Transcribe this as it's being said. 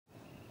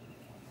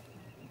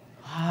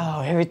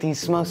Wow, everything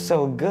smells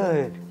so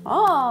good.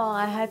 Oh,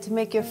 I had to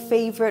make your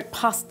favorite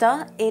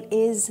pasta. It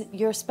is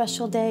your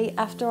special day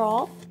after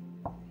all.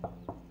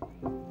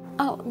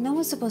 Oh, no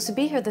one's supposed to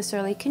be here this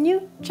early. Can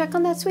you check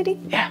on that, sweetie?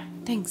 Yeah.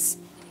 Thanks.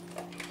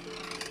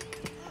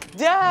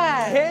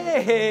 Dad!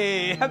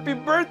 Hey, happy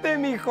birthday,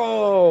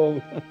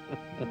 mijo.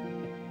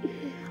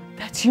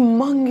 That's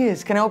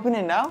humongous. Can I open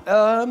it now?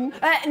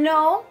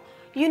 No.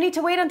 You need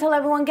to wait until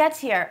everyone gets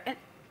here. And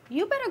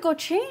you better go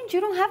change.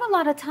 You don't have a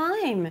lot of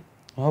time.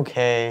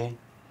 Okay.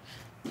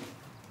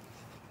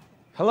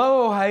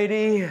 Hello,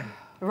 Heidi.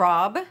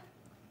 Rob,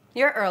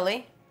 you're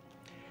early.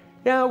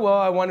 Yeah, well,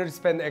 I wanted to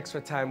spend extra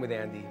time with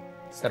Andy.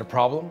 Is that a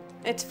problem?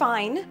 It's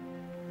fine.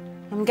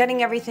 I'm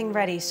getting everything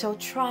ready, so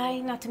try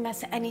not to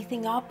mess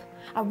anything up.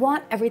 I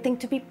want everything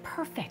to be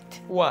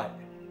perfect. What?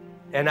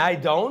 And I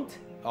don't?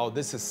 Oh,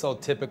 this is so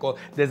typical.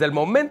 Desde el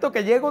momento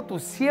que llego, tú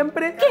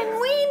siempre...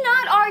 Can we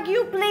not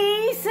argue,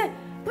 please?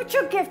 Put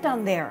your gift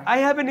on there. I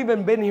haven't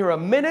even been here a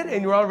minute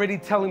and you're already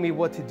telling me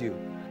what to do.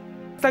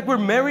 It's like we're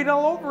married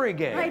all over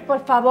again. Ay, por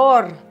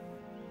favor.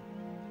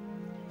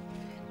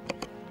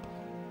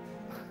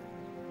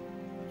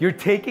 You're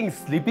taking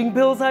sleeping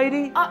pills,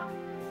 Heidi?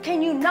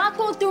 Can you not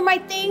go through my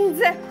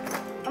things?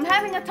 I'm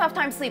having a tough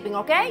time sleeping,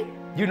 okay?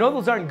 You know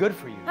those aren't good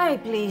for you. Hey,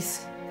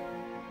 please.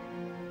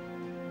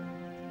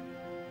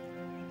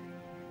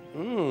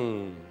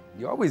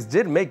 You always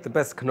did make the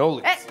best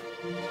cannolis.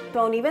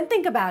 Don't even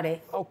think about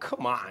it. Oh,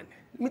 come on.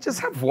 Let me just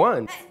have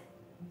one.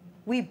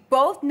 We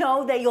both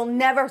know that you'll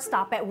never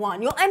stop at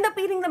one. You'll end up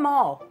eating them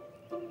all.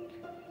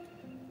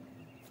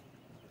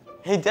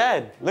 Hey,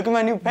 Dad, look at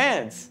my new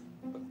pants.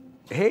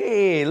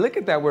 Hey, look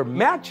at that. We're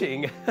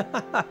matching.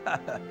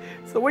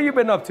 So what you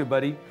been up to,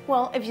 buddy?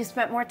 Well, if you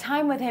spent more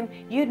time with him,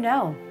 you'd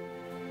know.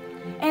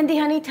 Andy,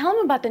 honey, tell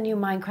him about the new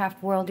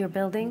Minecraft world you're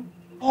building.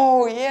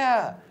 Oh,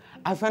 yeah.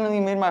 I finally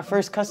made my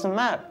first custom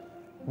map.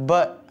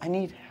 But I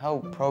need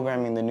help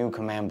programming the new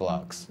command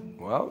blocks.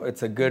 Well,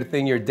 it's a good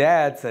thing your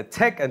dad's a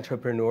tech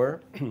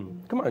entrepreneur.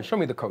 Come on, show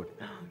me the code.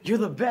 You're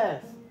the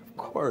best. Of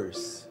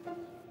course.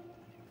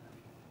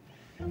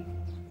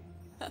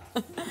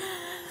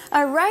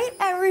 All right,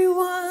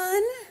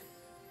 everyone.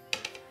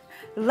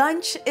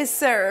 Lunch is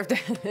served.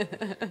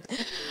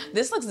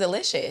 This looks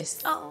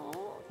delicious. Oh.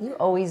 You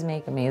always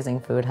make amazing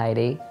food,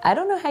 Heidi. I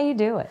don't know how you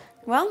do it.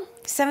 Well,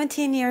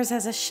 17 years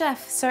as a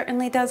chef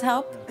certainly does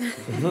help.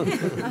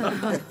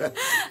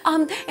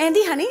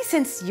 Andy, honey,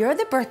 since you're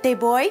the birthday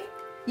boy,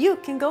 you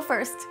can go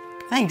first.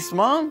 Thanks,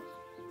 Mom.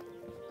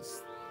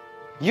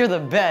 You're the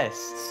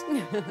best.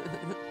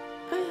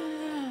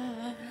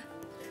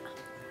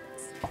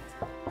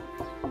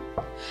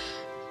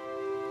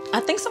 I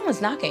think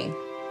someone's knocking.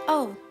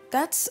 Oh,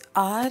 that's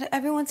odd.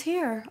 Everyone's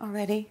here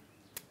already.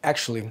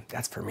 Actually,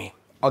 that's for me.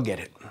 I'll get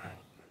it.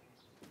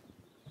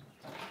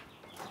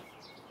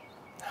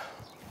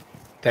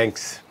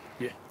 Thanks.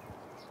 Yeah.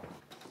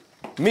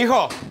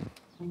 Mijo,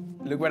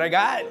 look what I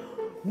got.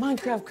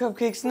 Minecraft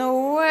cupcakes,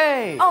 no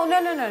way. Oh,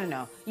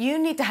 no. You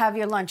need to have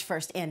your lunch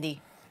first,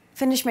 Andy.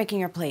 Finish making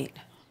your plate.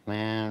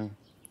 Man,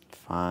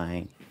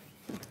 fine.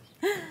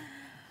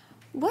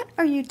 What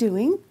are you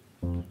doing?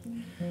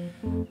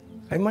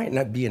 I might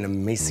not be an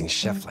amazing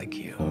chef like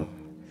you,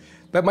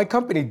 but my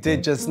company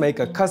did just make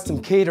a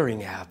custom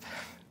catering app.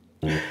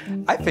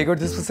 I figured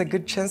this was a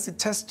good chance to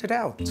test it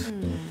out.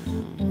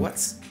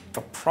 What's the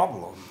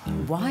problem?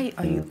 Why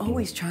are you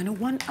always trying to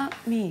one-up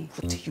me?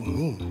 What do you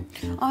mean?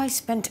 I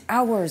spent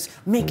hours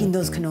making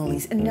those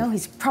cannolis, and now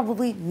he's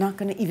probably not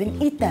gonna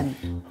even eat them.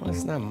 Well,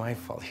 it's not my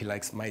fault. He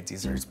likes my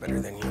desserts better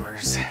than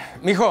yours.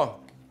 Mijo,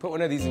 put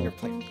one of these in your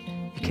plate.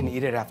 You can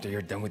eat it after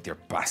you're done with your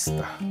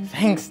pasta.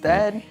 Thanks,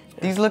 Dad.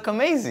 These look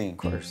amazing. Of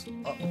course.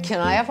 Can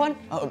I have one?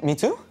 Oh, me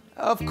too?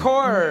 Of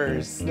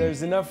course.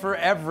 There's enough for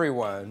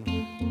everyone.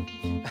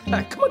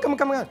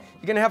 Come on.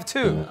 You're gonna have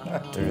two.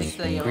 There's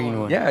a green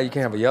one. Yeah, you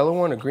can have a yellow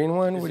one, a green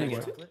one. What do you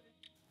want?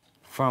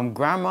 From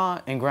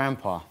Grandma and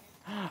Grandpa.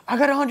 I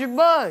got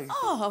 $100.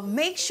 Oh,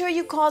 make sure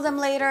you call them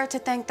later to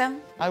thank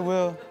them. I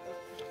will.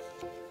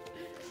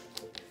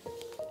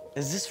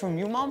 Is this from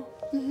you, Mom?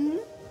 Mm-hmm.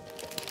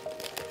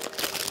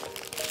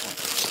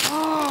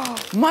 Oh,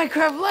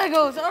 Minecraft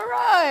Legos, all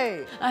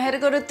right. I had to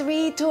go to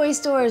 3 toy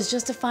stores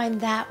just to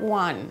find that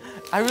one.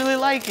 I really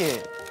like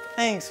it.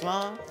 Thanks,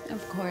 Mom.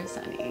 Of course,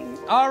 honey.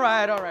 All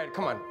right.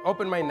 Come on,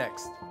 open mine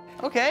next.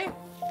 Okay.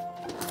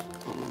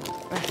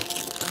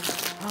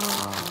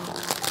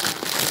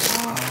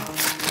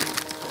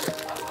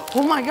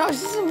 Oh my gosh,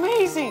 this is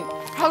amazing.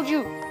 How'd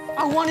you?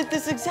 I wanted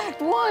this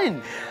exact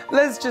one.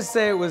 Let's just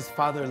say it was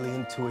fatherly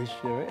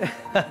intuition.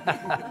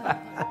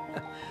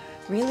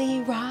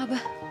 Really, Rob?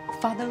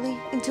 Fatherly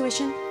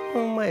intuition?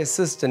 Well, my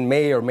assistant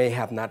may or may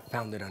have not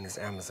found it on his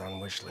Amazon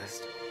wish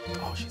list.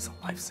 Oh, she's a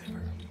lifesaver.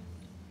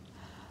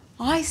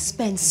 I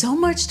spend so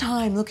much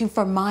time looking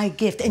for my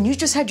gift, and you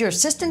just had your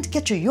assistant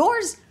get you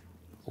yours?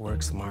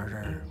 Work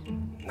smarter,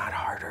 not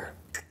harder.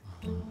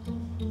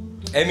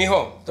 Hey,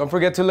 mijo, don't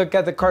forget to look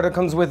at the card that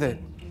comes with it.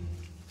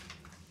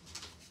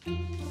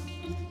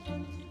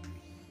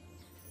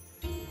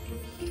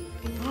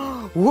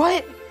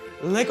 What?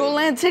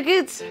 Legoland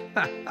tickets?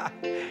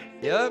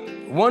 Yep,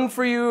 one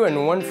for you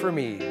and one for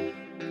me.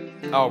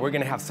 Oh, we're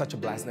gonna have such a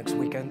blast next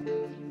weekend.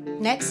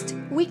 Next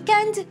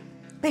weekend?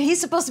 But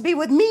he's supposed to be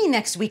with me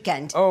next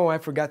weekend. Oh, I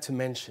forgot to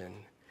mention.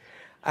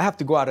 I have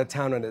to go out of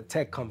town on a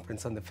tech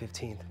conference on the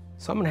 15th.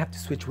 So I'm gonna have to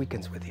switch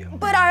weekends with you.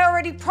 But I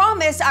already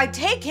promised I'd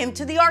take him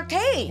to the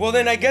arcade. Well,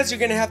 then I guess you're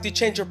gonna have to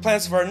change your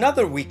plans for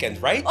another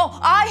weekend, right? Oh,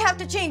 I have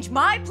to change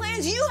my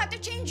plans? You have to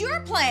change your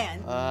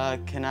plan.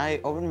 Can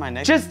I open my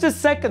next? Just a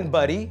second,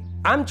 buddy.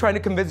 I'm trying to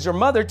convince your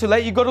mother to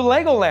let you go to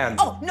Legoland.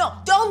 Oh, no,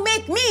 don't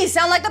make me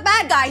sound like the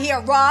bad guy here,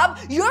 Rob.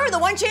 You're the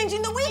one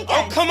changing the weekend.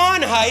 Oh, come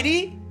on,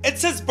 Heidi.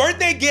 It's his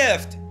birthday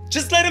gift.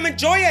 Just let him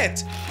enjoy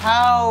it.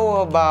 How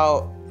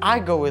about I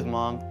go with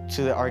Mom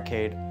to the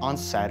arcade on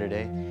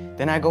Saturday,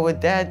 then I go with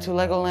Dad to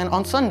Legoland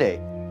on Sunday?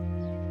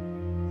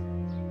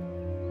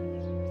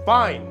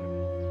 Fine.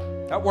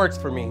 That works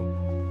for me.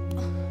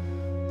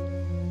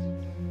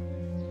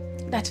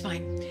 That's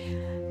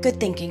fine.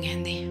 Good thinking,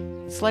 Andy.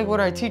 It's like what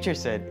our teacher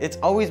said. It's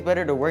always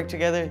better to work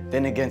together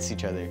than against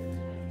each other.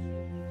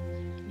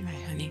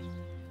 Right, honey.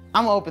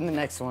 I'm gonna open the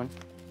next one.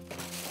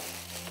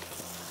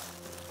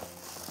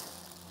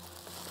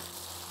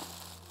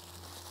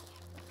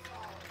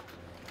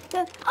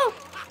 Oh.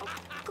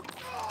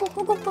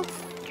 Go.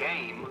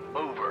 Game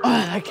over.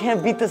 I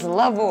can't beat this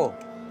level.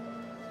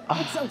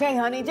 It's okay,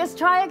 honey. Just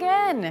try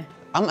again.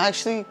 I'm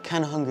actually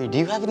kind of hungry. Do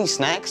you have any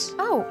snacks?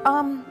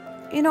 Oh,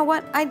 you know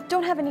what? I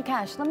don't have any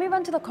cash. Let me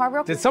run to the car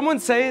real quick. Did someone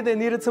say they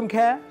needed some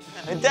cash?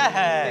 Dad.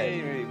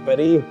 Hey,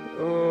 buddy.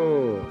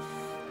 Oh.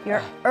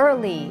 You're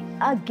early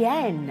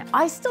again.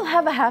 I still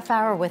have a half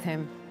hour with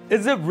him.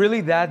 Is it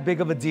really that big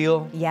of a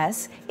deal?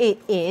 Yes, it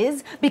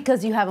is,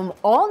 because you have him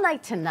all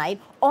night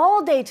tonight,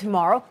 all day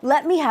tomorrow.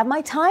 Let me have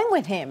my time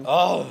with him.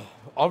 Oh,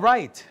 all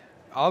right.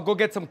 I'll go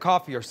get some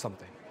coffee or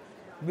something.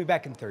 I'll be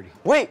back in 30.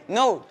 Wait,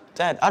 no,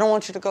 Dad, I don't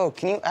want you to go.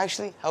 Can you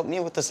actually help me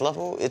with this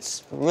level?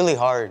 It's really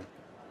hard.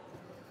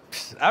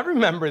 I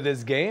remember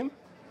this game.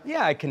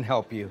 Yeah, I can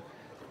help you.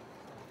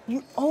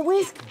 You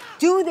always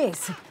do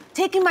this,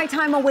 taking my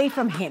time away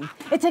from him.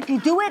 It's like you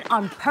do it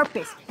on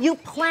purpose. You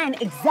plan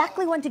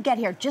exactly when to get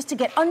here just to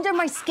get under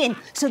my skin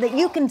so that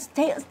you can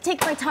take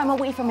my time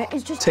away from it.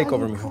 It's just Take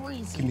over, driving me Mijo.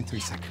 crazy. Give me 3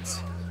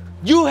 seconds.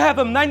 You have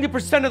him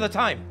 90% of the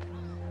time.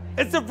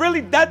 Is it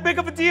really that big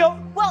of a deal?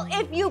 Well,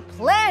 if you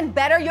plan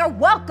better, you're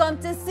welcome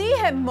to see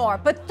him more.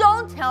 But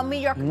don't tell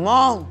me you're...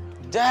 Mom,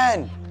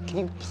 Dad, can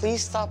you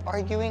please stop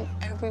arguing?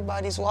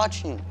 Everybody's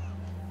watching.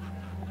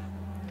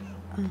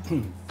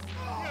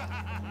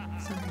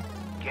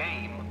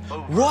 Game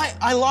over. What?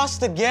 I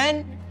lost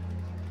again?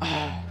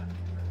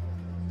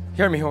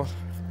 Here, Mijo.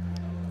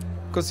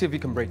 Go see if you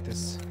can break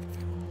this.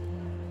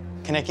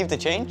 Can I keep the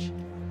change?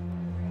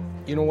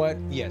 You know what?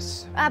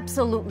 Yes.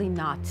 Absolutely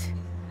not.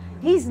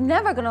 He's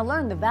never gonna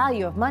learn the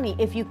value of money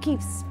if you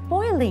keep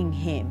spoiling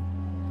him.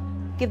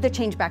 Give the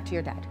change back to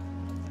your dad.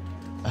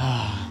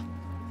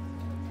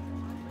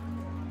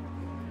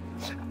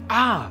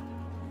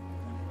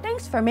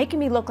 Thanks for making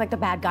me look like the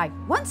bad guy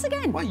once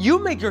again. Well, you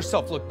make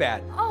yourself look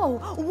bad. Oh,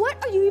 what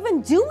are you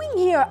even doing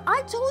here?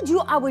 I told you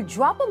I would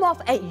drop him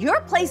off at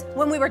your place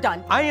when we were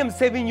done. I am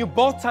saving you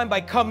both time by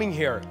coming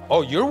here.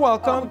 Oh, you're Oh,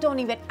 welcome. don't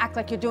even act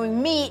like you're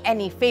doing me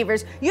any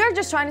favors. You're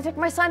just trying to take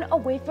my son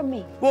away from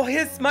me. Well,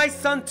 he's my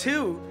son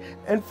too.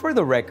 And for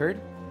the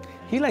record,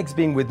 he likes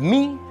being with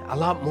me a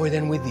lot more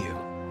than with you.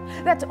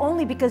 That's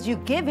only because you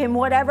give him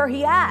whatever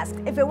he asks.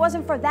 If it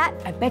wasn't for that,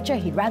 I bet you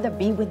he'd rather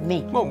be with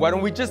me. Well, why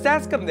don't we just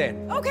ask him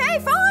then? Okay,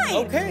 fine.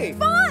 Okay.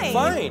 Fine.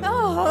 Fine. Oh,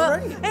 All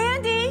right.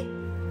 Andy.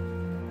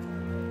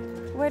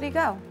 Where'd he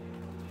go?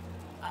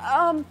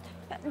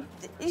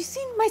 You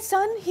seen my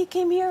son? He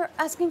came here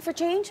asking for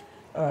change.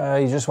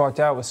 He just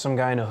walked out with some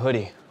guy in a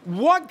hoodie.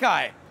 What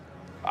guy?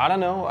 I don't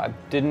know. I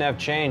didn't have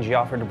change. He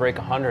offered to break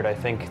 100. I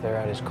think they're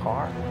at his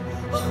car.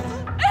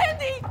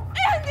 Andy!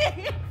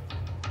 Andy!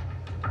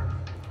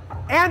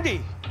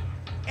 Andy!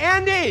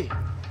 Andy!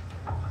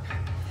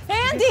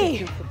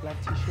 Andy! The black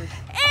t-shirt.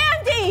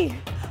 Andy!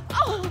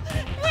 Oh,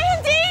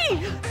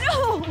 Andy!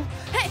 No!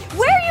 Hey,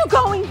 where are you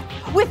going?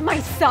 With my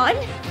son?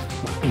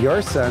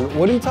 Your son?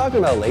 What are you talking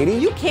about, lady?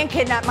 You can't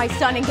kidnap my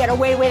son and get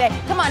away with it.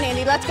 Come on,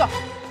 Andy, let's go.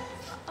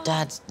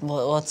 Dad,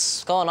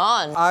 what's going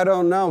on? I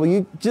don't know. Will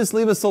you just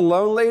leave us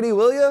alone, lady,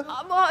 will you?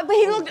 But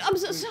he looked, I'm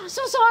so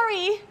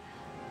sorry.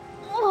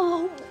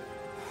 Oh,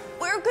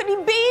 where could he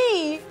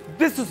be?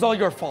 This is all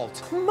your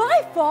fault.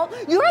 My fault?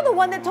 You're the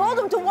one that told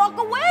him to walk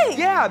away.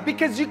 Yeah,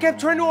 because you kept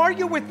trying to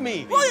argue with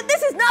me. Well,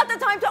 this is not the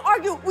time to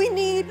argue. We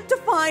need to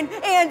find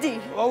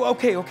Andy. Oh,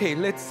 okay.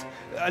 Let's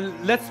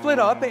split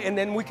up and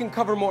then we can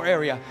cover more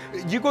area.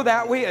 You go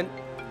that way and...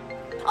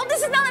 Oh,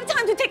 this is not the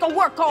time to take a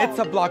work call. It's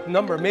a blocked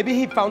number. Maybe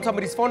he found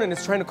somebody's phone and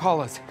is trying to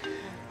call us.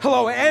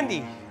 Hello,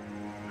 Andy.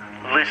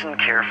 Listen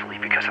carefully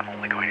because I'm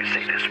only going to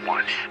say this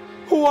once.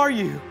 Who are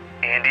you?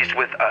 Andy's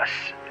with us,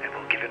 and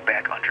we'll give him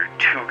back under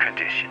 2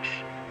 conditions.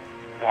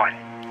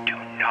 1, do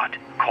not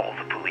call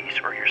the police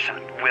or your son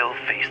will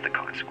face the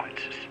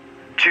consequences.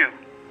 2,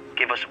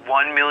 give us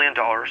 $1 million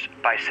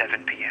by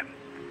 7 p.m.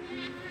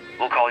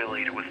 We'll call you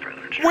later with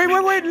further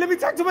instructions. Wait, let me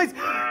talk to my...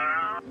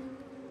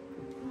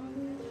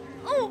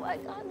 Oh my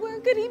God, where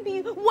could he be?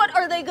 What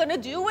are they gonna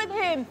do with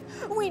him?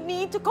 We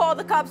need to call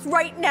the cops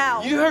right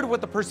now. You heard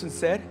what the person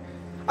said.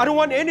 I don't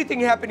want anything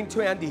happening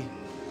to Andy.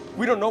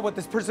 We don't know what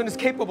this person is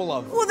capable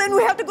of. Well, then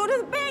we have to go to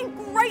the bank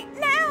right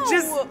now.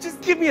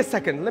 Just give me a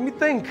second. Let me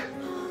think.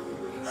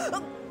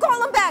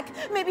 Call him back.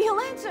 Maybe he'll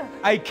answer.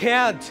 I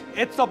can't.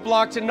 It's a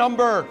blocked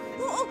number.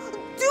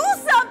 Do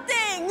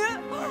something.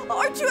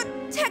 Aren't you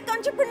a tech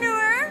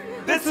entrepreneur?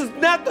 This is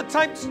not the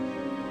time to...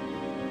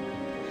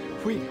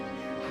 Wait,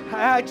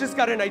 I just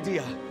got an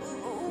idea.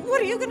 What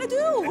are you gonna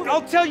do?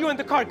 I'll tell you in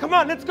the car. Come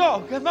on, let's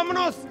go.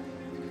 Vámonos.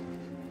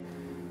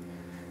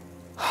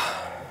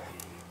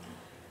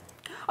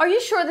 Are you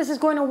sure this is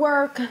going to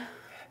work?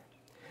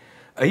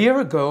 A year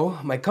ago,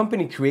 my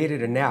company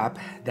created an app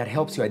that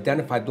helps you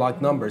identify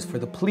blocked numbers for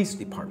the police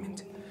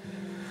department.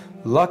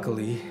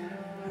 Luckily,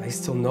 I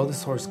still know the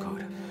source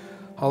code.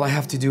 All I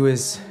have to do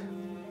is...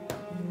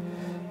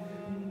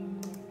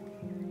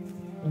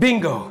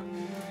 Bingo!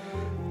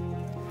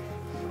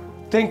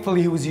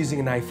 Thankfully, he was using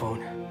an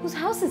iPhone. Whose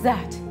house is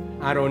that?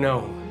 I don't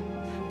know.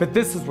 But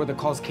this is where the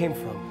calls came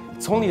from.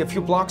 It's only a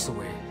few blocks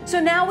away. So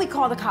now we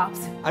call the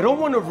cops. I don't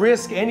want to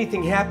risk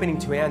anything happening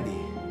to Andy.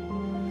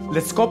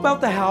 Let's scope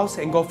out the house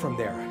and go from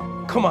there.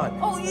 Come on.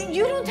 Oh,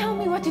 you don't tell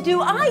me what to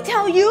do. I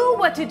tell you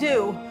what to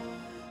do.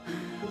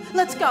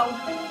 Let's go.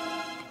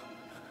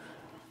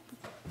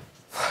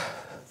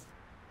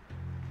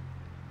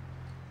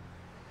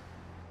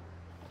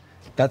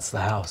 That's the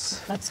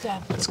house. Let's go.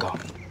 Let's go.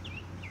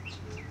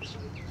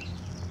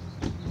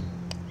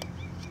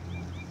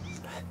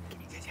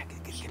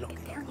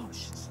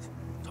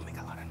 Don't make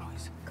a lot of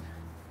noise.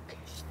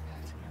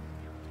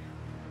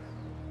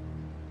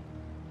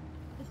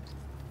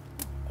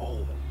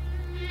 Oh,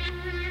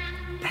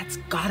 that's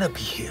gotta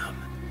be him.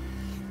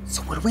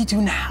 So what do we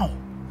do now?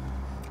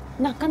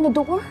 Knock on the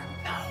door?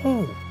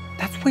 No,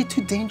 that's way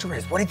too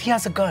dangerous. What if he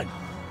has a gun?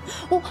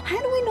 Well,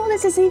 how do we know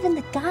this is even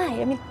the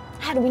guy? I mean,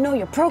 how do we know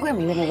your program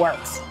even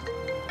works?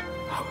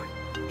 Oh,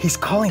 he's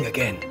calling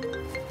again.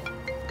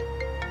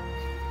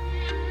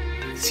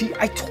 See,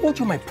 I told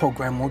you my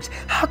program works.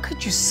 How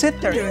could you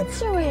sit there?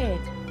 Answer it.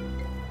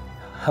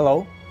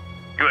 Hello?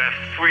 You have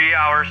 3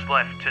 hours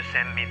left to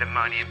send me the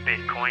money in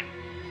Bitcoin.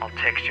 I'll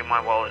text you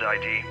my wallet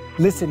ID.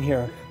 Listen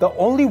here, the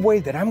only way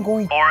that I'm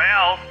going... Or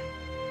else...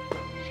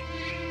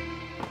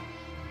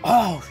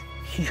 Oh,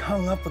 he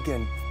hung up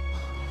again.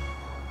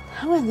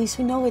 Oh, at least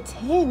we know it's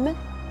him. Yeah.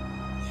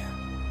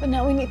 But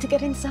now we need to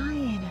get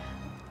inside.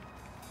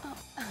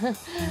 Oh.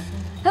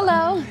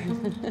 Hello.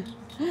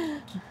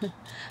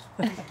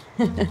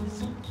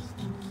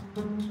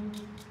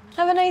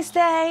 Have a nice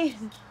day.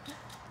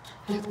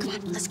 Come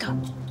on, let's go.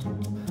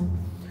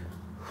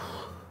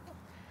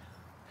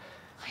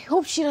 I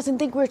hope she doesn't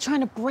think we're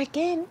trying to break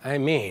in. I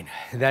mean,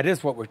 that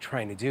is what we're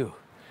trying to do.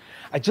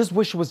 I just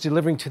wish it was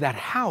delivering to that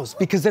house,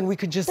 because then we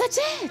could just... That's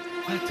it.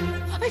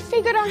 What? I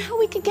figured out how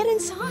we could get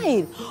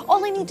inside.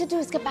 All I need to do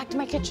is get back to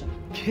my kitchen.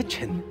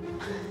 Kitchen?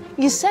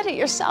 You said it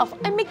yourself.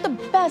 I make the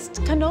best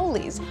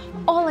cannolis.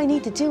 All I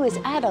need to do is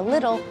add a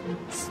little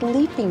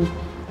sleeping.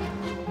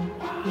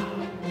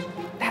 Wow,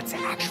 that's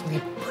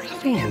actually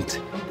brilliant.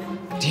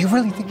 Do you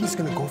really think he's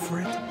gonna go for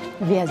it?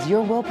 If he has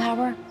your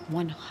willpower,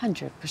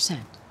 100%.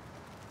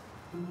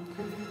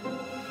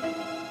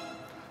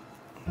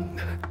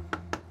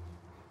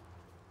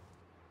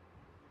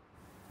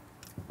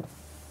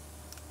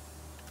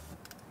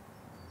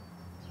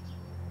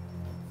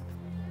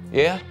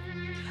 Yeah?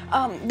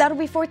 That'll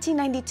be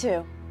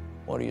 $14.92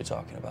 What are you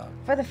talking about?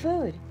 for the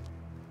food.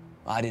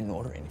 I didn't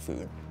order any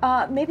food.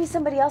 Maybe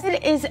somebody else.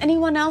 Is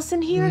anyone else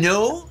in here?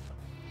 No?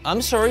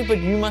 I'm sorry, but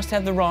you must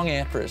have the wrong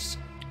address.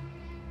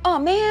 Oh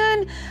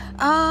man,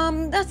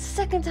 that's the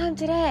second time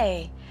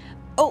today.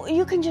 Oh,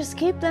 you can just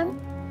keep them.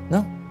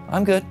 No,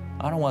 I'm good.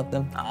 I don't want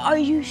them. Are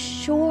you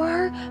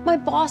sure? My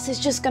boss is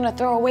just gonna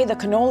throw away the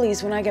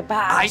cannolis when I get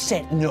back. I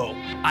said no.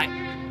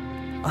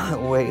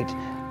 Wait,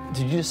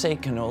 did you say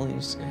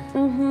cannolis?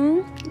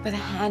 Mm-hmm. With a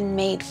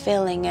handmade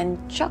filling and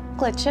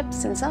chocolate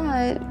chips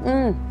inside.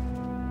 Mm.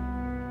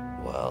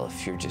 Well,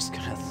 if you're just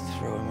gonna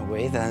throw him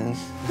away, then...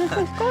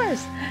 Of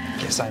course.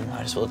 Guess I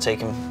might as well take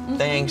him.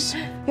 Thanks.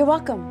 You're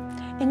welcome.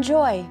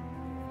 Enjoy.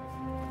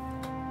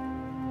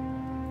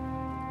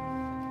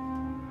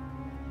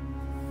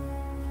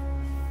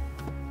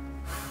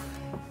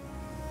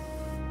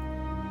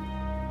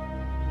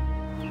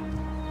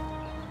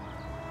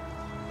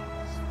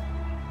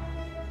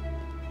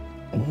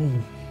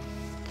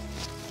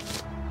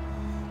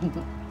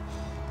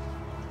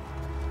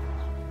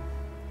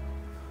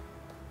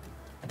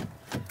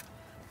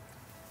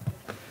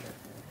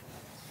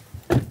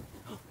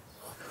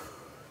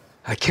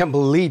 I can't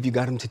believe you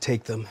got him to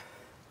take them.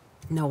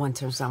 No one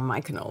turns down my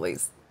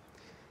cannolis.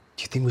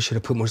 Do you think we should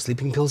have put more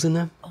sleeping pills in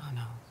them? Oh,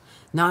 no.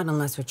 Not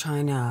unless we're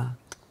trying to...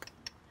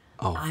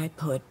 Oh. I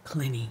put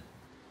plenty.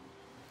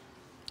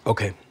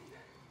 Okay.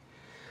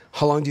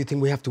 How long do you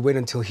think we have to wait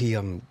until he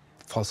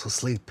falls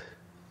asleep?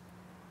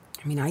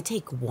 I mean, I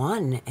take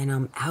one and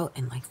I'm out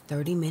in like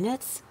 30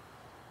 minutes.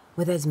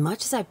 With as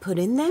much as I put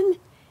in them,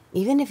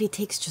 even if he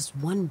takes just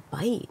one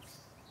bite,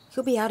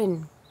 he'll be out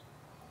in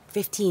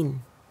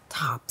 15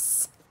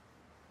 tops.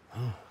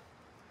 Oh.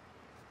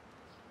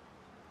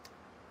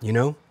 You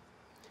know,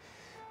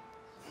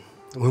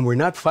 when we're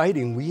not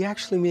fighting, we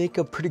actually make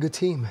a pretty good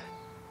team.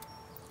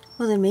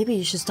 Well, then maybe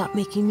you should stop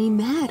making me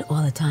mad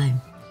all the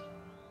time.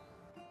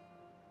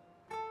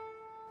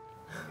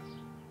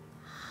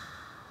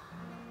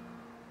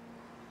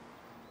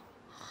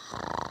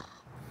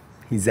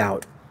 He's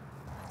out.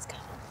 Let's go.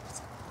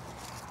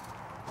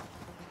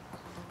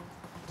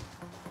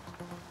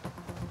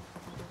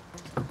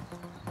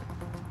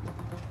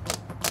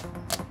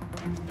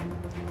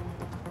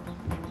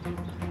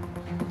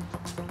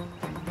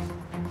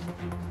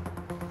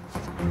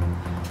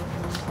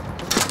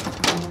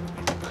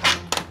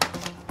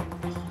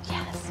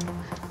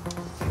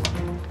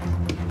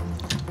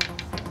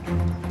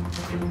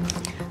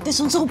 This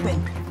one's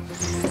open.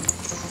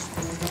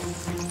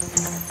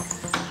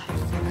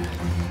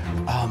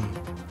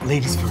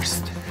 Ladies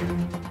first.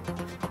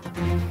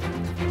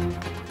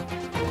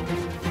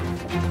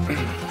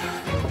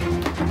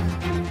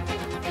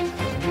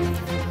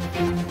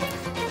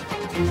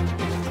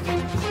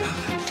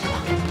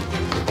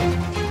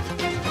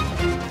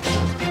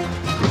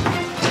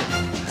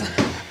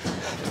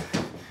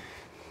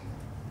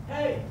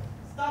 Hey,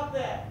 stop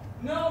that.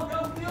 No,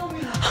 don't film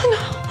me.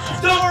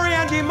 Oh, no. Don't worry,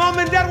 Andy. Mom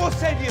and Dad will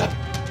save you.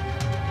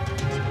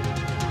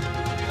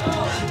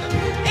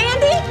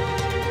 Andy?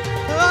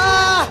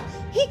 Ah!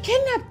 He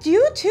kidnapped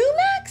you too,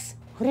 Max?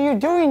 What are you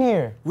doing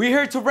here? We're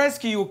here to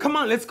rescue you. Come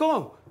on, let's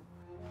go.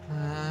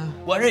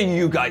 What are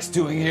you guys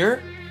doing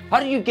here? How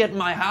did you get in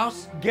my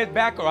house? Get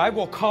back or I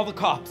will call the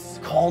cops.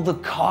 Call the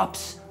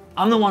cops?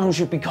 I'm the one who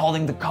should be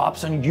calling the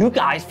cops on you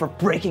guys for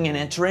breaking and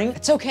entering.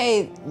 It's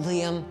okay,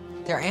 Liam.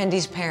 They're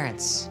Andy's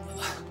parents.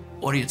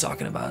 What are you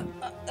talking about?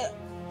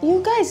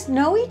 You guys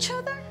know each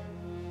other?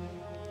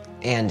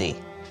 Andy,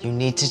 you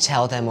need to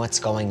tell them what's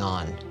going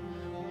on.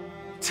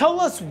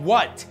 Tell us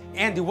what?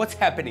 Andy, what's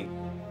happening?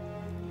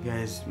 You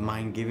guys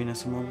mind giving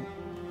us a moment?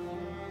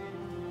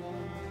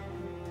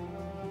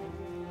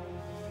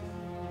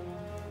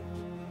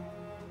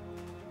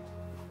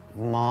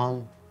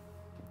 Mom,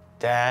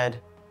 Dad,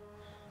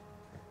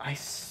 I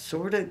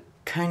sorta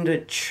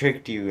kinda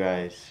tricked you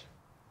guys.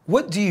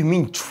 What do you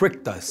mean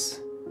tricked us?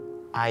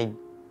 I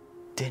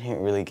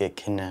didn't really get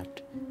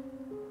kidnapped.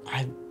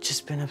 I've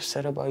just been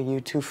upset about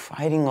you two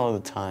fighting all the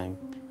time.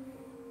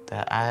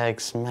 That I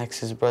asked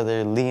Max's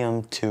brother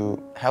Liam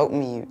to help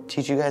me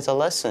teach you guys a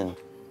lesson.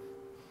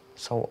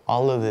 So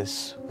all of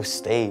this was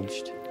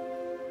staged.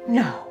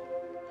 No.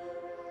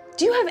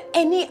 Do you have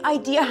any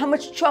idea how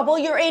much trouble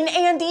you're in,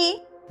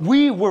 Andy?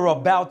 We were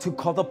about to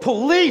call the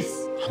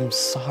police. I'm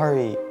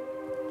sorry.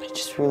 I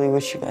just really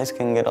wish you guys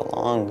can get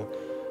along.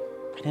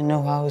 I didn't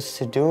know how else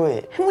to do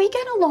it. We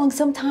get along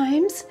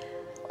sometimes.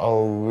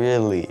 Oh,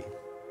 really?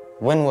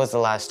 When was the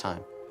last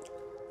time?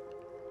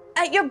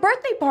 At your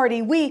birthday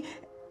party,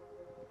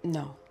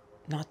 No,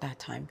 not that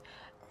time.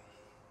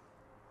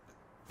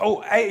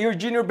 Oh, at your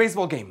junior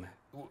baseball game.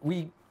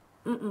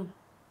 No,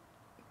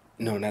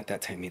 not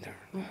that time either.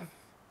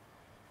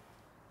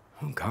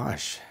 Oh,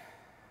 gosh.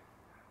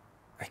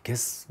 I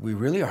guess we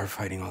really are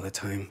fighting all the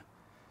time.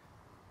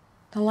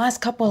 The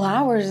last couple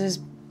hours is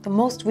the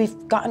most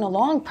we've gotten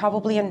along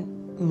probably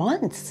in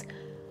months.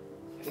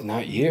 If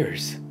not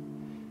years.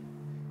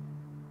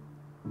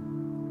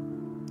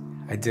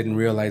 I didn't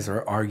realize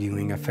our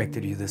arguing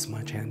affected you this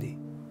much, Andy.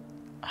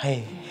 I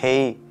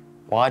hate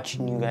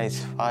watching you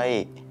guys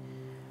fight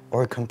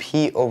or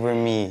compete over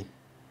me.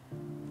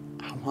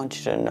 I want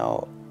you to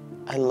know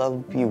I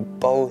love you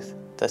both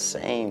the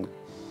same.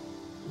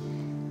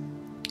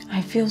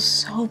 I feel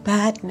so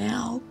bad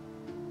now.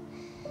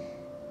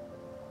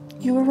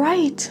 You were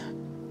right.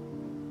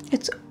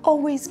 It's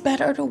always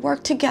better to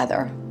work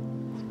together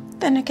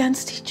than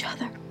against each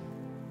other.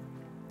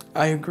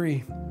 I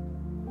agree.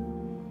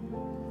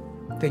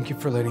 Thank you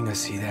for letting us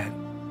see that.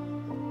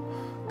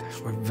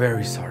 Gosh, we're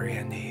very sorry,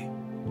 Andy.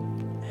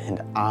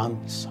 And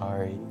I'm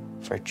sorry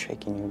for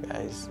tricking you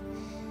guys.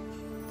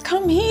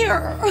 Come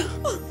here.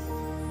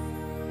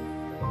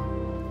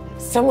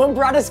 Someone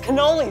brought us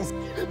cannolis.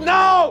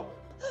 No!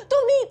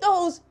 Don't eat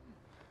those.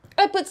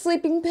 I put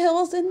sleeping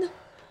pills in them.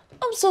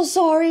 I'm so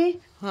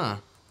sorry. Huh.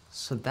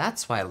 So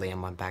that's why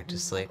Liam went back to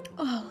sleep.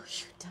 Oh,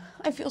 shoot.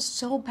 I feel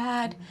so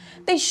bad.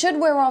 They should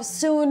wear off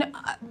soon.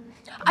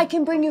 I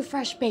can bring you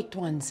fresh baked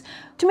ones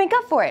to make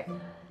up for it.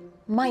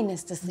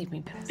 Minus the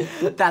sleeping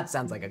pills. That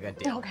sounds like a good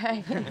deal.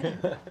 Okay.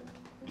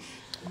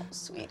 Oh,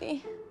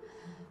 sweetie.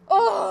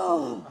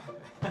 Oh.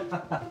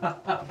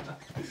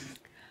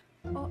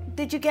 Oh,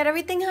 did you get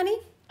everything, honey?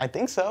 I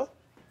think so.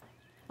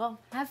 Well,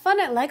 have fun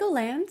at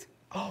Legoland.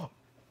 Oh,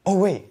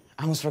 wait,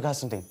 I almost forgot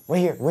something. Wait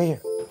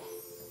here.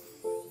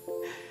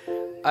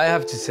 I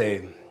have to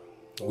say,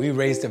 we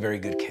raised a very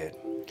good kid.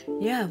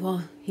 Yeah,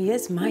 well, he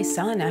is my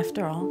son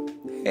after all.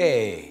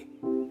 Hey.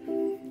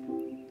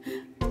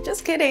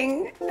 Just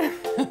kidding.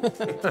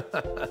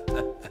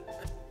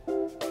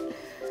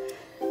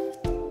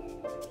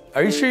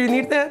 Are you sure you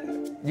need that?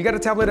 You got a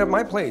tablet at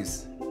my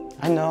place.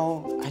 I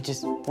know. I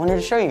just wanted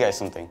to show you guys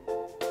something.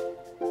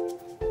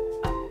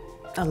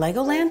 A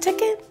Legoland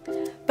ticket?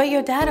 But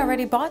your dad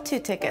already bought 2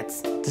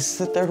 tickets. This is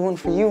the 3rd one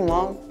for you,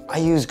 Mom. I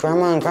used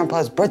Grandma and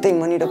Grandpa's birthday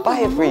money to buy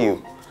it for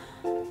you.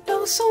 That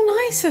was so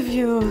nice of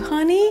you,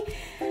 honey.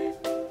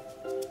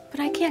 But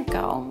I can't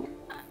go.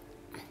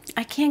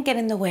 I can't get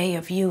in the way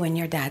of you and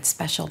your dad's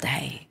special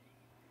day.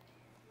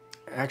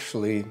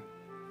 Actually,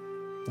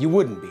 you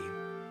wouldn't be.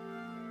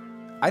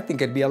 I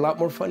think it'd be a lot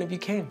more fun if you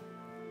came.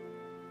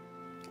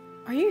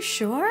 Are you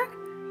sure?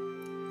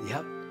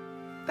 Yep.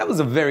 That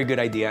was a very good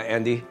idea,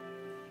 Andy.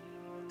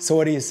 So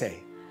what do you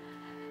say?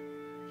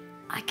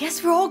 I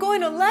guess we're all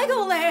going to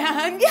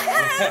Legoland.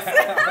 Yes!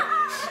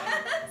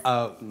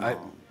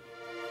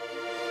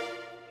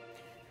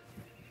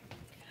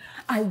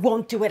 I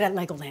won't do it at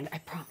Legoland, I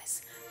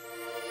promise.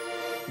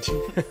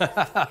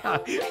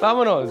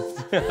 Vámonos.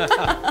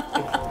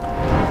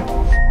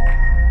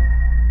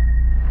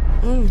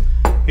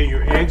 Get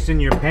your eggs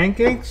and your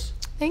pancakes.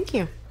 Thank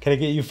you. Can I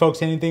get you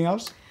folks anything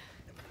else?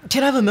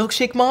 Can I have a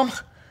milkshake, Mom?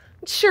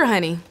 Sure,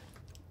 honey.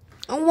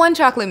 1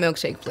 chocolate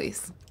milkshake,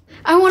 please.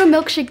 I want a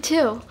milkshake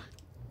too.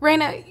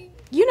 Raina,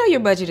 you know your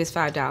budget is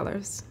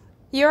 $5.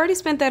 You already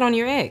spent that on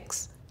your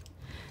eggs.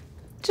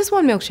 Just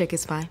 1 milkshake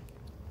is fine.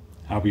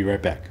 I'll be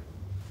right back.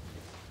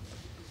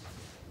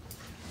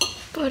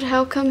 But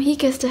how come he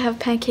gets to have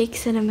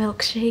pancakes and a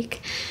milkshake,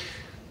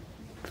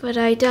 but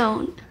I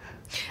don't?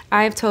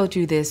 I have told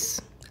you this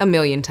a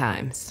million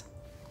times.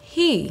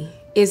 He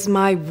is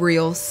my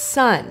real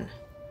son.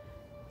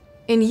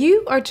 And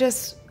you are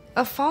just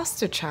a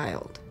foster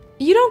child.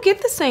 You don't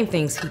get the same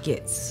things he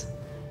gets.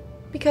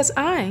 Because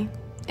I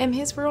am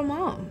his real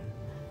mom.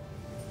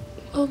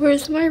 Well,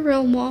 where's my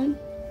real mom?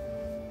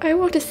 I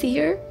want to see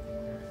her.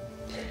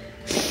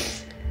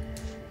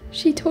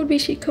 She told me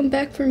she'd come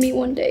back for me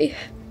one day.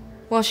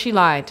 Well, she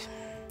lied.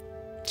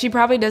 She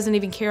probably doesn't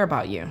even care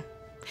about you.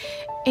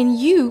 And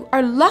you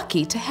are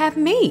lucky to have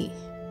me.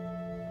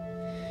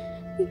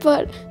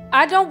 But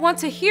I don't want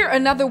to hear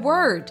another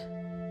word.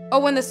 Or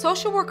when the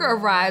social worker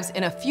arrives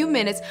in a few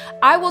minutes,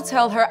 I will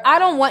tell her I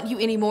don't want you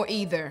anymore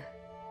either.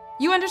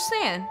 You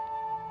understand?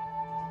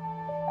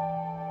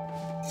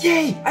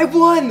 Yay! I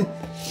won!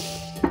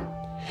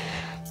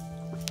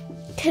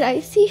 can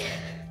I see?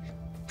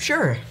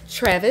 Sure.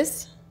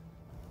 Travis,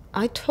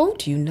 I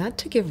told you not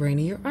to give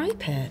Raina your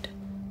iPad.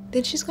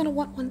 Then she's gonna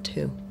want one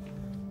too.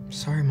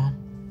 Sorry, Mom.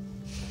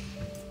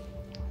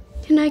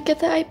 Can I get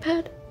the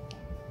iPad?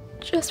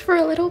 Just for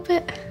a little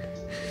bit?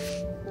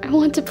 I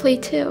want to play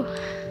too.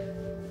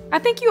 I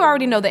think you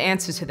already know the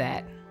answer to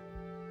that.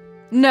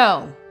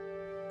 No.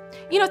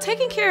 You know,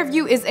 taking care of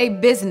you is a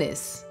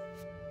business.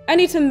 I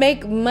need to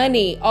make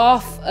money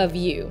off of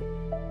you.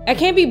 I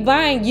can't be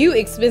buying you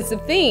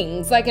expensive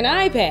things like an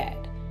iPad.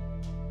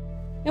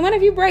 And what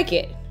if you break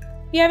it?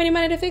 You have any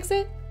money to fix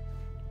it?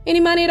 Any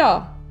money at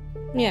all?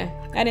 Yeah,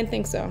 I didn't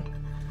think so.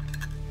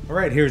 All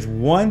right, here's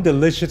one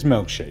delicious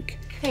milkshake.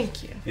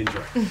 Thank you.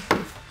 Enjoy.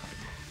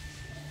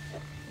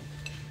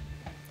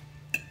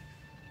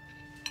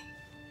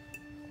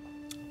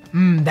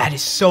 That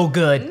is so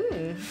good.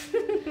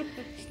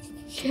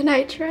 Can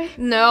I try?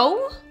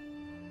 No.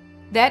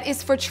 That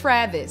is for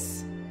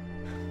Travis.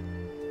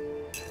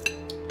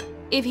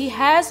 If he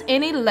has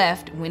any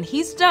left when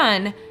he's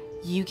done,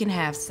 you can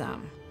have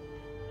some.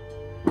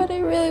 But I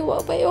really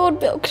want my own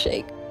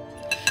milkshake.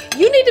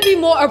 You need to be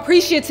more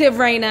appreciative,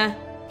 Raina.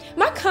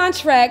 My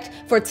contract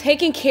for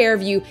taking care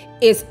of you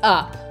is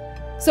up.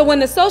 So when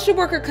the social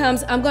worker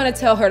comes, I'm gonna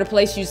tell her to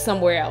place you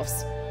somewhere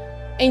else.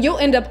 And you'll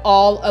end up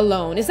all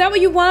alone. Is that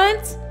what you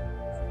want?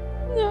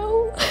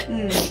 No.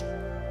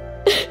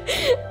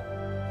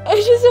 I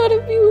just want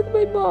to be with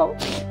my mom.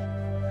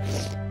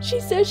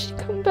 She said she'd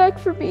come back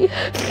for me.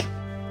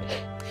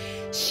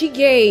 She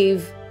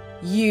gave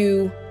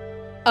you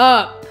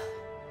up.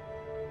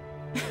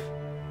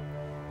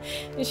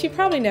 And she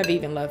probably never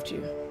even loved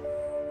you.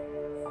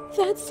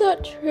 That's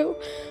not true.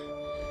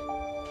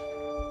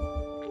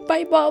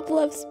 My mom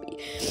loves me.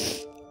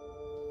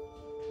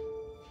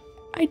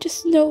 I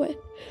just know it.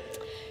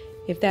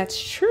 If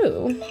that's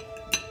true,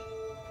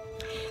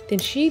 then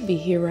she'd be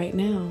here right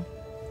now,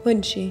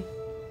 wouldn't she?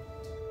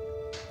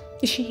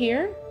 Is she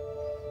here?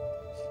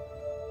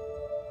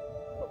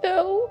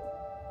 No.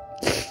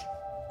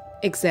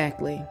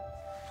 Exactly.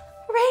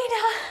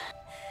 Raina!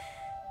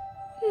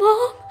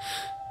 Mom?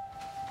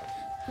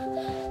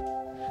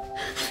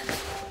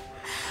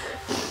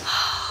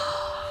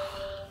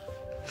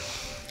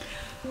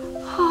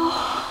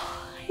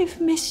 Oh,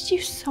 I've missed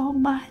you so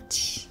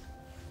much.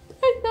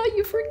 I thought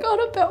you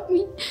forgot about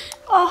me.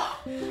 Oh,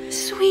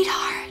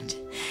 sweetheart,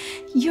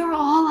 you're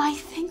all I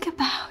think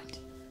about.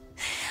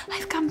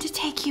 I've come to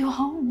take you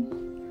home.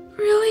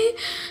 Really?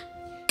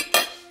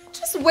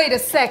 Just wait a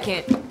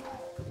second.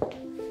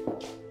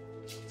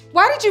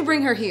 Why did you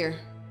bring her here?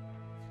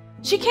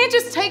 She can't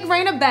just take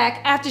Raina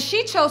back after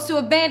she chose to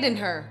abandon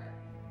her.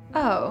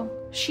 Oh,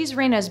 she's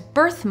Raina's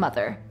birth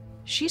mother.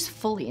 She's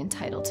fully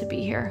entitled to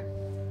be here.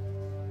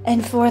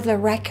 And for the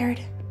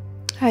record,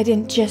 I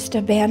didn't just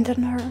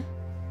abandon her.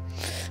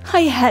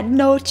 I had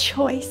no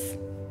choice.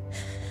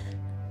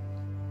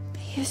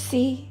 You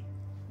see,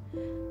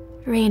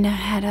 Raina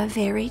had a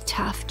very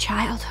tough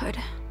childhood.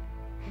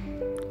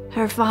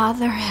 Her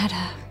father had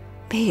a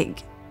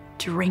big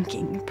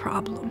drinking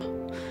problem.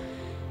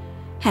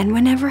 And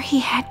whenever he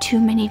had too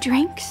many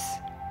drinks,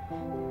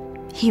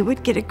 he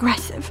would get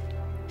aggressive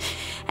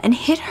and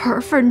hit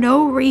her for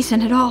no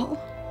reason at all.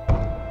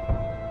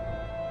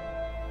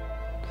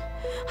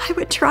 I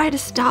would try to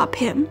stop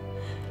him,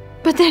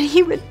 but then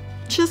he would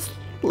just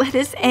let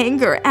his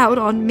anger out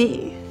on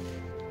me.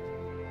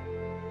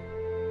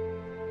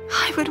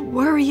 I would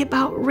worry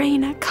about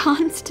Raina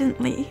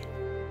constantly.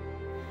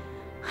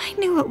 I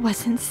knew it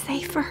wasn't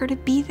safe for her to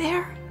be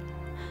there.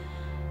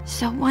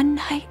 So one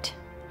night,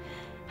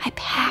 I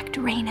packed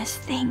Raina's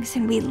things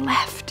and we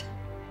left.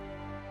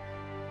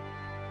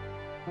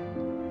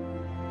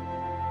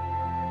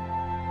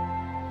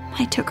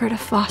 I took her to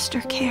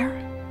foster care.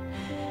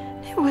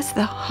 It was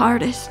the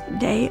hardest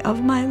day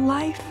of my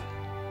life.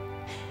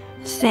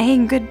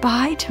 Saying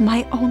goodbye to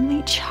my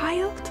only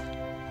child.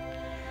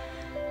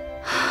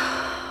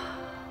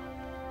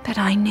 But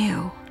I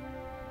knew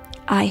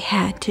I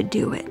had to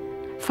do it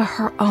for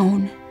her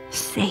own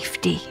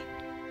safety.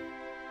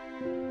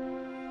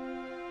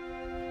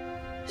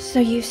 So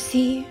you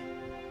see,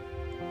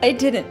 I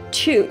didn't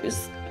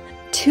choose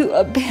to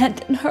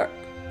abandon her.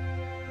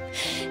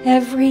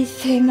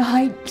 Everything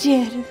I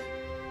did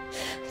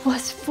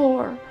was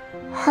for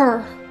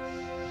her.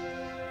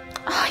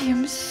 I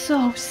am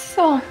so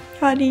sorry,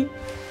 honey.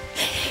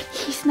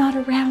 He's not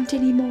around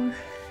anymore.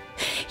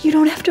 You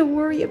don't have to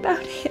worry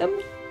about him.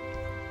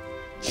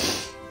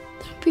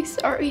 Don't be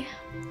sorry.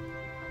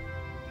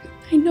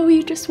 I know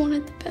you just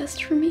wanted the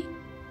best for me.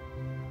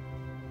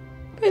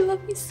 I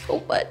love you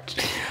so much.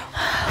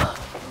 I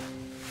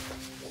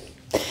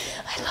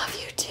love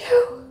you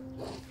too.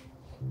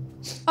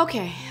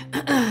 Okay,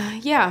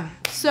 yeah,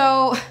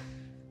 so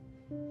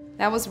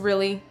that was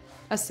really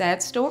a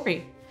sad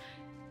story.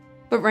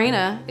 But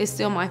Raina is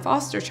still my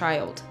foster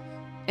child,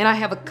 and I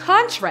have a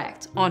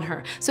contract on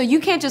her, so you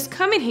can't just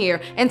come in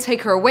here and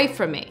take her away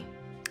from me.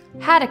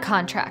 Had a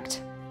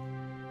contract.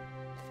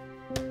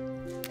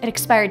 It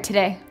expired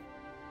today.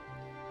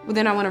 Well,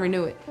 then I want to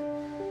renew it.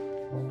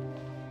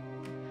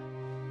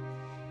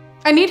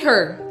 I need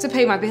her to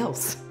pay my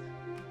bills.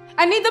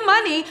 I need the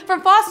money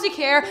from foster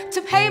care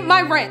to pay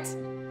my rent,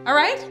 all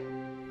right?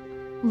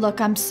 Look,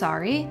 I'm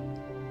sorry,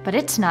 but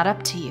it's not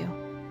up to you.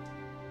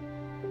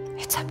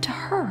 It's up to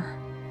her.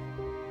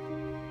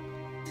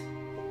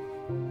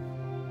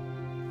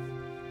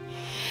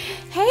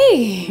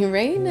 Hey,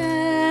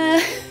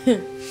 Raina.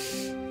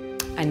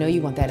 I know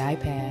you want that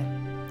iPad.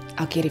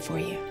 I'll get it for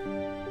you.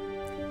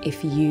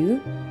 If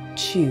you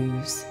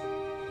choose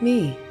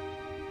me.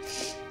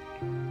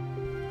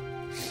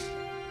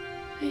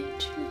 I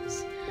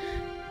choose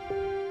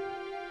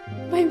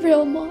my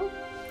real mom.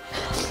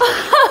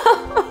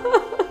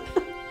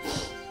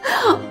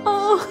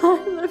 Oh,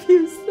 I love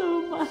you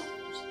so much.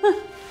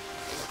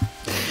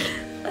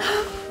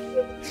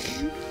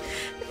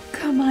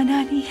 Come on,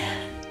 honey.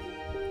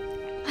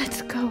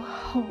 Let's go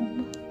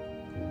home.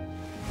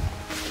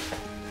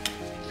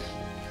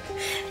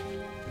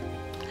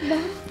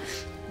 Mom?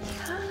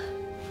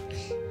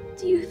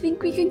 Do you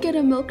think we can get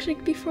a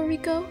milkshake before we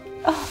go?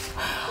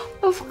 Oh,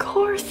 of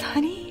course,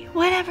 honey.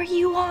 Whatever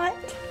you want.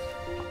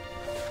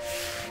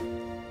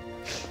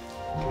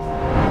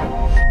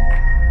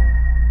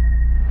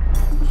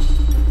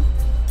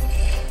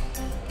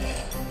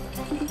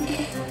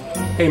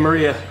 Hey,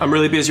 Maria, I'm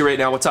really busy right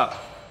now. What's up?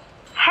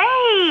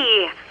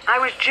 Hey! I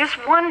was just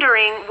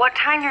wondering what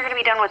time you're gonna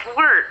be done with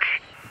work.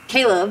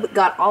 Caleb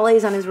got all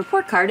A's on his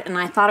report card, and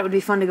I thought it would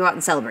be fun to go out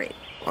and celebrate.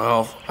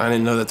 Well, I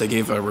didn't know that they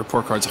gave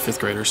report cards to 5th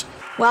graders.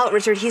 Well,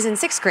 Richard, he's in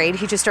 6th grade.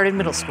 He just started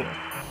middle school.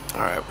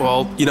 All right,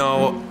 well, you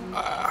know,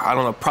 I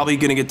don't know, probably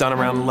gonna get done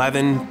around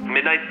 11.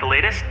 Midnight, the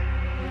latest?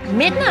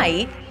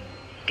 Midnight?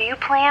 Do you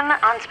plan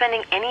on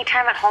spending any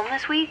time at home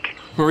this week?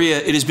 Maria,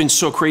 it has been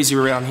so crazy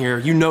around here.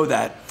 You know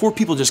that. 4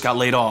 people just got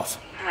laid off.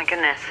 Oh my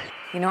goodness.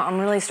 You know, I'm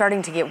really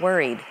starting to get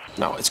worried.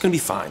 No, it's gonna be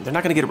fine. They're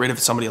not gonna get rid of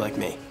somebody like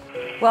me.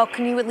 Well,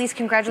 can you at least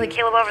congratulate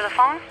Caleb over the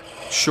phone?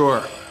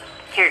 Sure.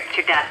 Here, it's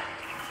your dad.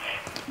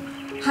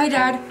 Hi,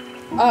 Dad.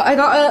 I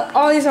got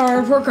all these on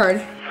our report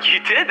card. You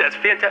did? That's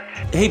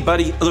fantastic. Hey,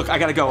 buddy, look, I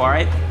gotta go, all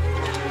right?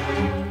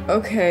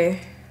 Okay.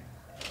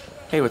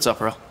 Hey, what's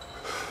up, Earl?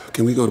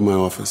 Can we go to my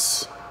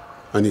office?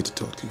 I need to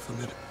talk to you for a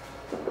minute.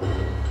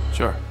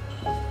 Sure.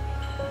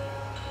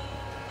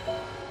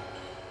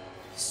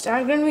 Is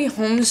Dad gonna be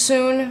home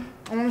soon?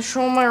 I want to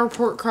show him my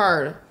report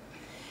card.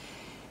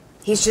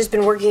 He's just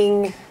been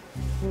working.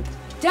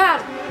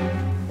 Dad,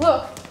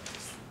 look.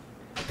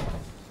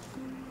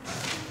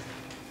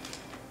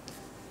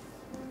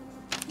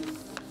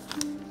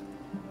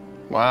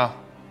 Wow.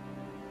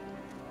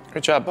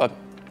 Great job, bud.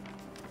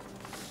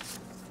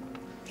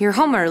 You're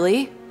home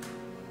early.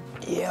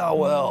 Yeah,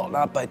 well,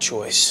 not by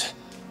choice.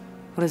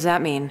 What does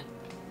that mean?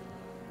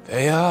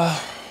 They,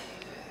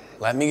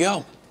 let me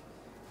go.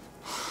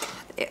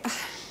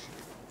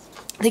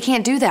 They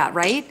can't do that,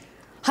 right?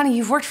 Honey,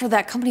 you've worked for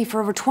that company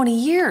for over 20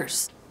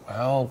 years.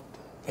 Well,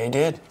 they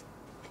did.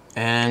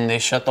 And they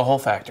shut the whole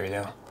factory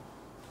down.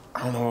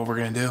 I don't know what we're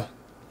gonna do.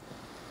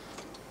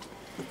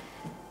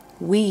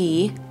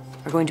 We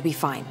are going to be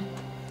fine.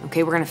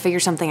 Okay, we're gonna figure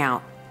something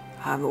out.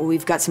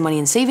 We've got some money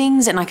in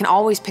savings, and I can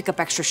always pick up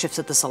extra shifts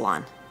at the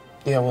salon.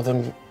 Yeah, well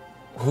then,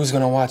 who's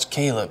gonna watch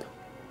Caleb?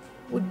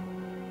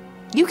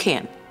 You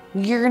can.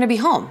 You're gonna be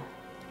home.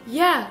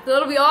 Yeah,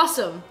 that'll be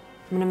awesome.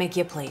 I'm gonna make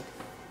you a plate.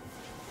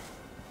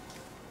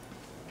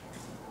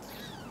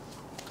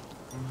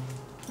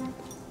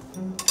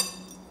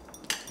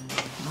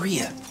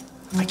 Maria,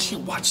 I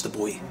can't watch the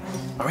boy.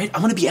 All right,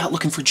 I'm gonna be out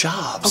looking for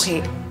jobs.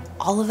 Okay,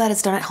 all of that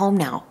is done at home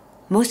now.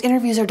 Most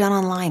interviews are done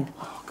online.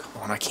 Oh,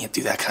 come on, I can't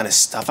do that kind of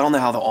stuff. I don't know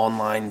how the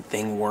online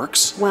thing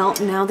works. Well,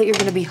 now that you're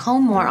gonna be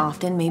home more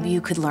often, maybe you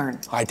could learn.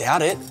 I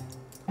doubt it.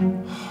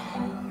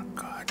 Oh,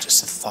 God,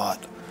 just the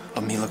thought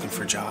of me looking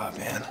for a job,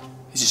 man.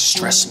 It's just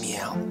stressing me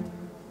out.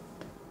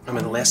 I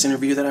mean, the last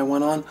interview that I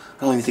went on,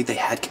 I don't even think they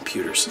had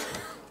computers.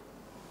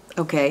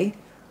 Okay.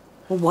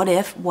 Well, what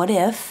if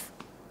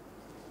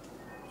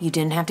you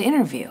didn't have to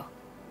interview?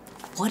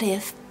 What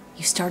if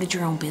you started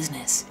your own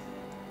business?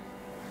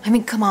 I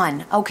mean, come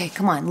on. Okay,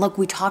 come on. Look,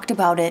 we talked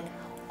about it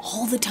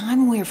all the time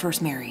when we were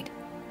first married.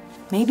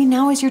 Maybe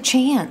now is your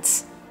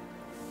chance.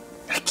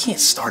 I can't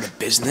start a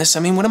business. I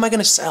mean, what am I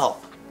gonna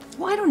sell?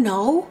 Well, I don't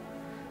know.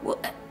 Well,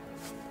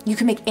 you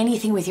can make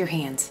anything with your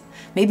hands.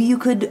 Maybe you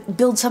could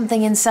build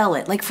something and sell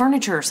it, like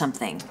furniture or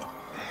something.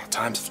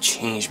 Times have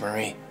changed,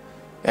 Marie.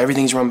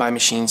 Everything's run by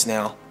machines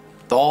now.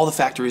 All the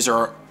factories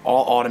are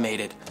all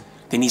automated.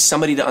 They need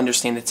somebody to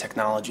understand the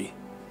technology.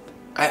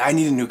 I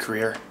need a new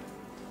career.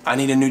 I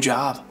need a new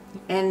job.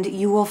 And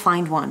you will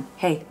find one.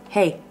 Hey,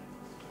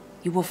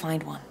 you will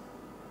find one.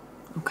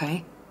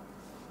 Okay?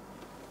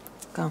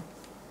 Go.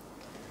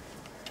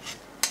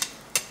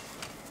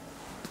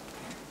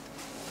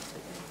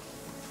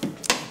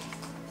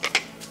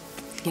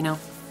 You know,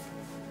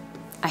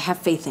 I have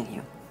faith in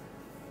you.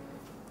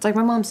 It's like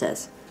my mom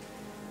says.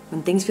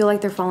 When things feel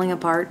like they're falling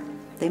apart,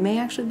 they may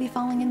actually be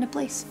falling into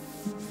place.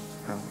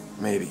 Well,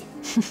 maybe.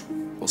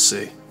 We'll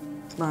see.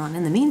 Well, and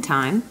in the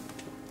meantime,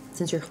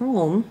 since you're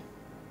home,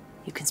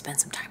 you can spend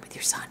some time with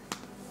your son.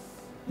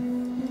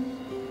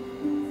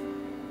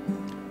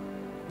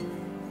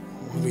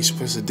 What are we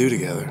supposed to do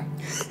together?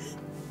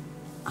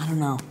 I don't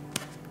know.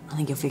 I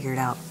think you'll figure it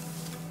out.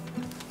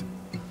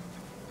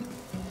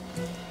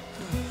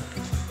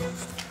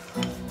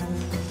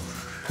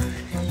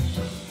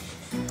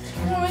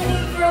 I'm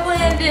waiting for a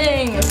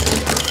landing.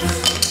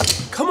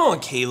 Come on,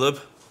 Caleb.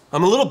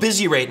 I'm a little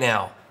busy right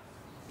now.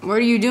 What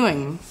are you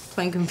doing?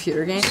 Playing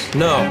computer games?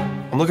 No,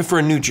 I'm looking for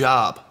a new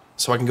job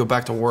so I can go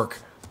back to work.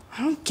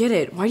 I don't get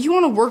it. Why do you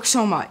want to work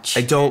so much?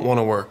 I don't want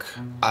to work.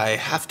 I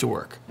have to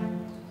work.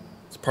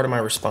 It's part of my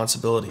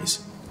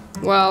responsibilities.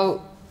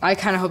 Well, I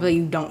kind of hope that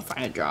you don't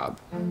find a job.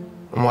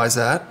 And why is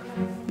that?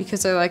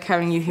 Because I like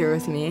having you here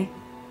with me.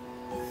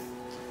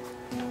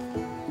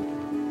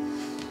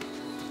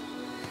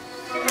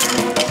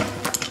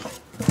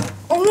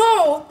 Oh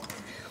no!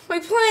 My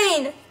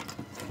plane!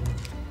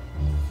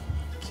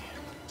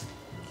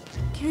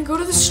 Can I go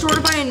to the store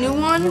to buy a new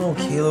one? No,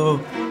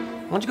 Caleb.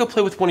 Why don't you go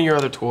play with one of your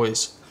other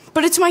toys?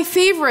 But it's my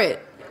favorite.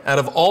 Out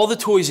of all the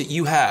toys that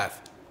you have,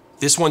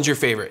 this one's your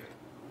favorite.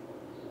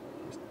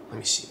 Let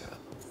me see that.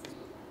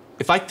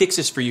 If I fix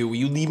this for you, will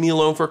you leave me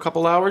alone for a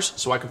couple hours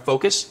so I can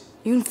focus?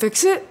 You can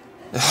fix it?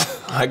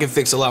 I can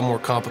fix a lot more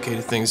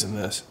complicated things than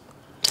this.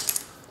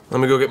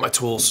 Let me go get my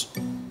tools.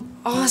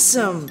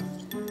 Awesome.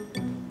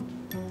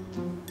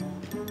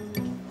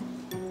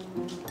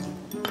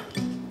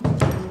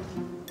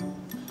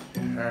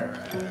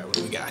 Alright, what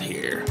do we got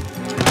here?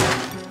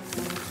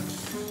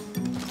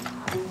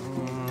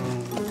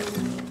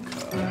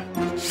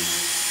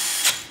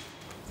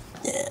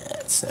 Yeah,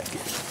 that's not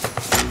good.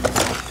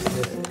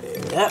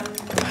 Yep.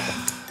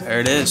 There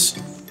it is.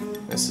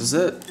 This is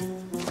it.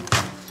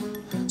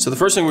 So the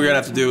first thing we're gonna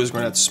have to do is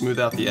we're gonna have to smooth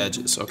out the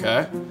edges,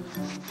 okay?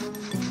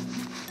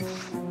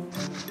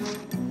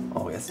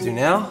 All we have to do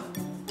now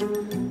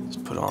is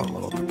put on a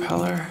little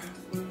propeller.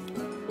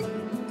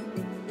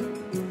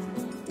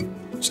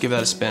 Just give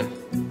that a spin.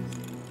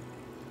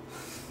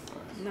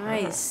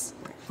 Nice.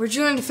 Where'd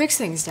you learn to fix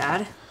things,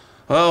 Dad?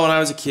 Well, when I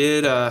was a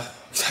kid, I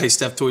used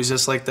to have toys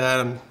just like that,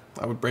 and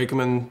I would break them,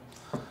 and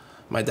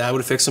my dad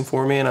would fix them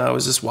for me, and I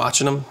was just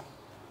watching them,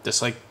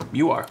 just like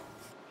you are.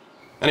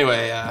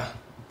 Anyway,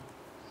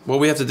 what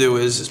we have to do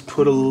is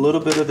put a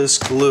little bit of this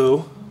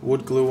glue,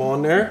 wood glue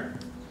on there.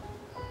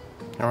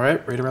 All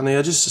right, right around the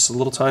edges, just a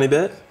little tiny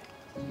bit.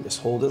 Just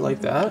hold it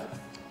like that.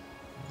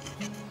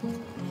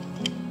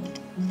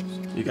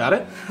 You got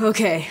it?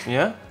 Okay.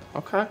 Yeah?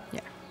 Okay.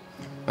 Yeah.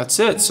 That's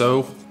it,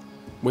 so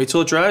wait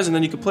till it dries and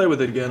then you can play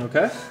with it again,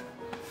 okay?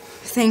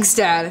 Thanks,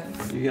 Dad.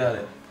 You got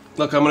it.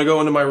 Look, I'm gonna go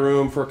into my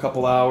room for a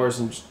couple hours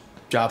and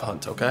job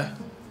hunt, okay?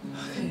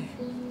 Okay.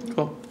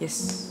 Cool.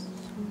 Yes.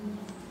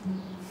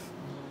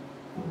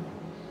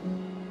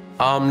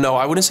 No,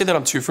 I wouldn't say that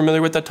I'm too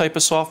familiar with that type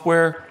of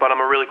software, but I'm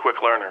a really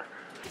quick learner.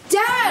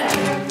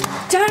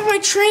 Dad! Dad, my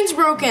train's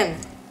broken.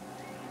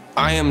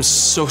 I am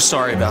so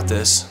sorry about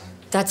this.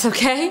 That's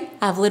okay.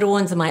 I have little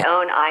ones of my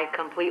own. I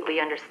completely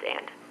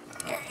understand.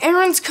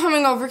 Aaron's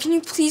coming over. Can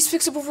you please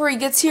fix it before he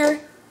gets here?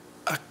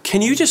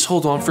 Can you just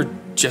hold on for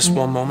just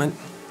one moment?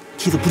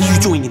 Caleb, what are you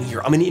doing in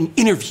here? I'm in an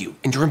interview,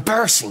 and you're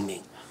embarrassing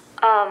me.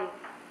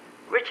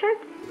 Richard?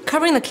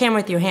 Covering the camera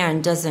with your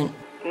hand doesn't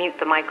mute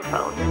the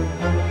microphone.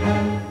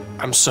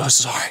 I'm so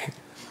sorry.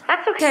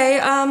 That's okay.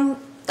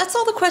 That's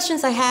all the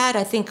questions I had.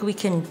 I think we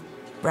can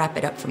wrap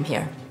it up from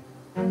here.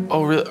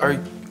 Oh, really?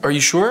 Are you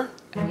sure?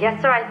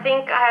 Yes, sir. I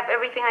think I have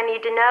everything I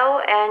need to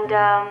know,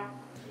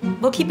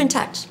 and we'll keep in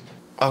touch.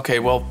 Okay,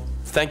 well,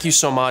 thank you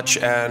so much,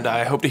 and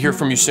I hope to hear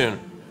from you soon.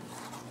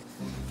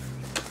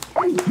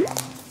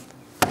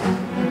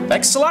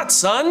 Thanks a lot,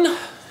 son.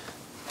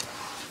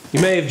 You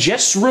may have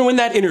just ruined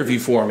that interview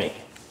for me.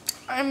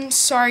 I'm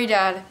sorry,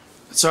 Dad.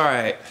 It's all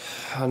right.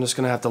 I'm just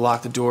gonna have to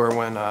lock the door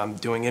when I'm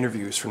doing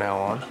interviews from now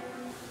on.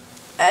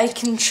 I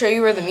can show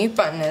you where the mute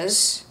button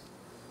is.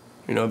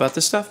 You know about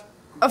this stuff?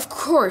 Of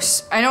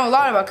course. I know a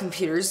lot about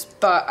computers,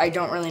 but I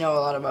don't really know a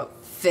lot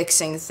about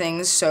fixing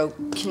things, so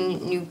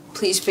can you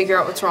please figure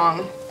out what's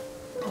wrong?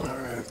 All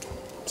right.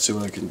 See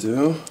what I can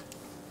do.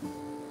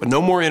 But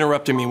no more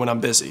interrupting me when I'm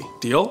busy.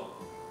 Deal?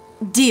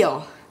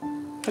 Deal.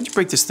 How'd you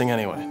break this thing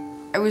anyway?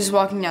 I was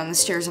walking down the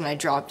stairs and I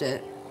dropped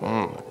it.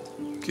 Oh,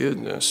 my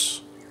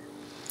goodness.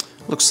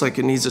 Looks like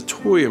it needs a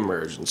toy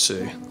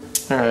emergency.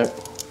 All right.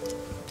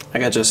 I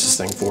got just this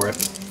thing for it.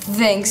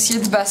 Thanks,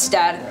 you're the best,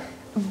 Dad.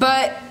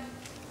 But,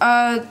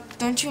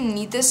 don't you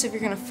need this if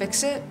you're gonna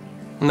fix it?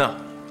 No.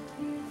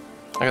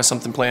 I got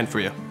something planned for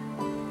you.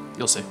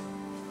 You'll see.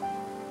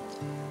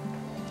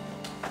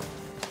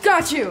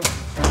 Got you!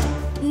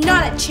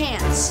 Not a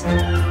chance.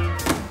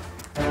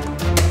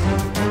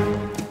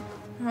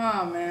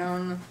 Oh,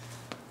 man.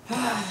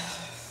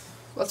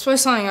 Let's play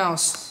something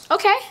else.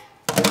 Okay.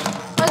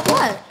 Like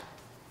what?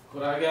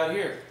 What I got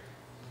here?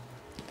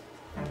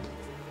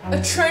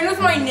 A train with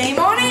my name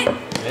on it?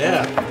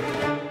 Yeah.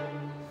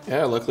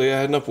 Yeah, luckily I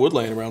had enough wood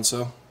laying around,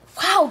 so.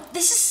 Wow,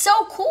 this is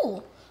so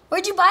cool.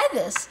 Where'd you buy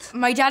this?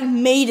 My dad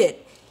made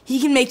it. He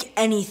can make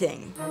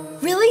anything.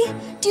 Really?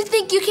 Do you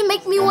think you can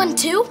make me one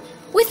too?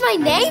 With my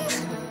name?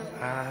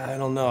 I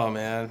don't know,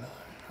 man.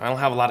 I don't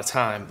have a lot of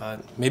time,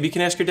 but maybe you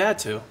can ask your dad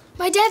to.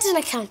 My dad's an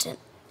accountant.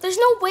 There's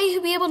no way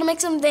he'll be able to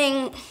make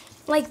something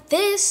like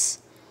this.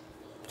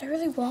 But I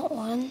really want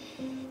one.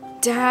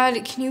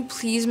 Dad, can you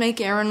please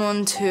make Aaron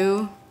one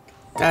too?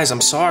 Guys,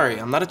 I'm sorry.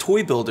 I'm not a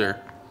toy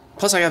builder.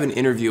 Plus, I have an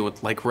interview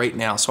with, like, right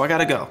now, so I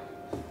gotta go.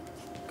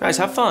 Guys,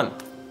 have fun.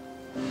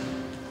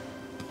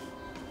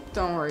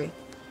 Don't worry.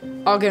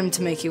 I'll get him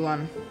to make you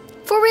one.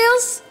 For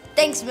reals?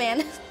 Thanks,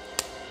 man.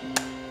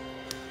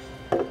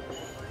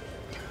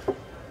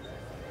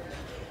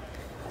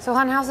 So,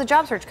 hon, how's the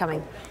job search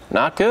coming?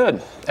 Not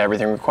good.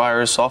 Everything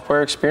requires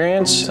software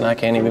experience, and I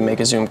can't even make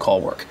a Zoom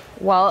call work.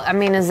 Well, I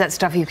mean, is that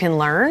stuff you can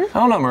learn? I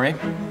don't know, Marie.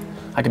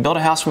 I could build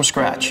a house from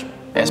scratch.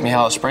 Ask me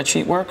how a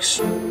spreadsheet works,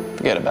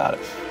 forget about it.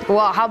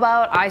 Well, how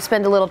about I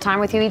spend a little time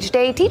with you each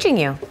day teaching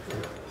you?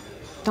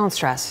 Don't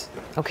stress,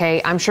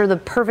 okay? I'm sure the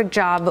perfect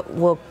job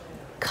will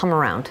come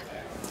around.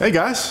 Hey,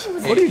 guys.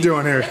 What are you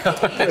doing here?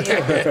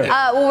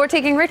 Well, we're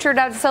taking Richard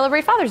out to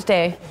celebrate Father's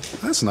Day.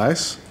 That's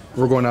nice.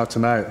 We're going out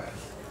tonight.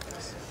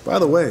 By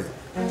the way,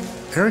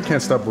 Aaron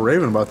can't stop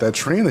raving about that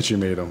train that you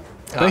made him.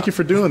 Thank you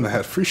for doing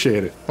that.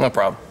 Appreciate it. No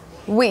problem.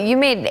 Wait, you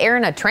made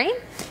Aaron a train?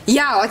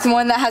 Yeah, like the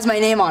one that has my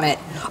name on it.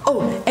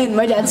 Oh, and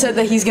my dad said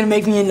that he's gonna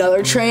make me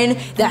another train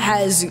that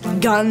has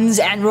guns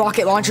and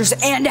rocket launchers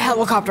and a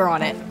helicopter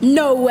on it.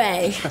 No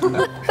way.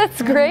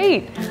 That's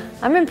great.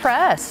 I'm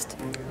impressed.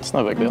 It's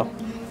no big deal.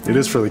 It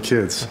is for the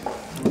kids.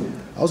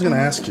 I was going to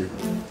ask you,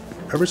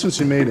 ever since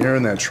you made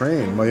Aaron that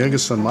train, my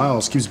youngest son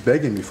Miles keeps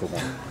begging me for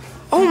one.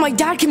 Oh, my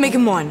dad can make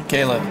him one.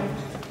 Caleb,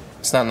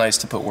 it's not nice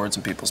to put words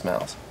in people's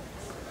mouths.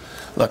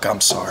 Look,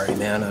 I'm sorry,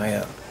 man.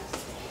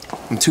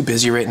 I'm too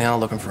busy right now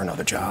looking for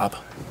another job.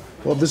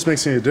 Well, if this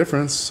makes any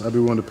difference, I'd be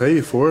willing to pay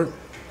you for it.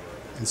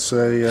 And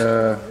say,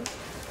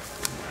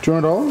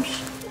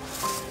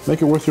 $200?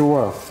 Make it worth your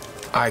while.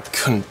 I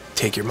couldn't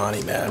take your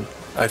money, man.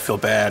 I feel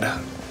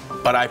bad,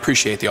 but I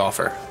appreciate the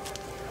offer.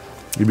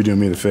 You'd be doing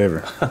me the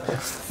favor.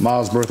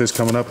 Miles' birthday's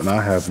coming up, and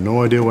I have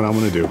no idea what I'm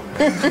gonna do.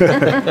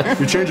 If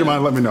you change your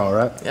mind, let me know, all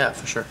right? Yeah,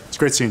 for sure. It's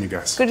great seeing you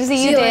guys. Good to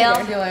see you, Dale.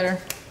 See you later.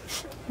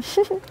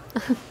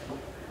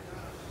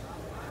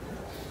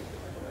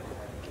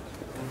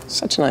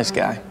 Such a nice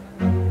guy.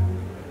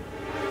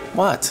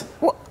 What?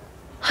 Well,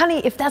 honey,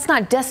 if that's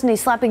not destiny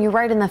slapping you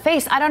right in the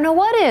face, I don't know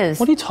what is.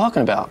 What are you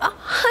talking about?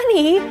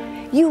 Honey,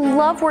 you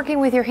love working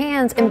with your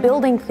hands and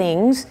building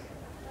things.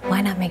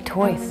 Why not make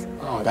toys?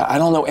 Oh, I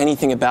don't know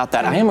anything about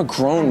that. I am a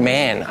grown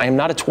man. I am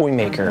not a toy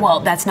maker. Well,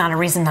 that's not a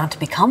reason not to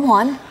become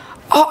one.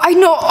 Oh, I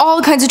know all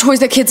the kinds of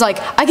toys that kids like.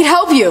 I can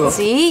help you.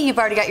 See, you've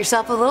already got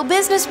yourself a little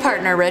business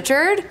partner,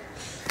 Richard.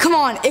 Come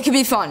on, it could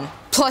be fun.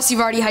 Plus,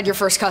 you've already had your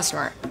first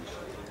customer.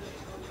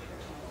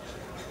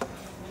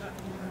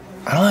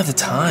 I don't have the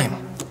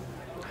time.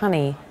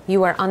 Honey,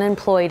 You are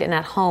unemployed and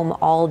at home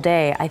all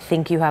day. I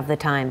think you have the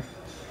time.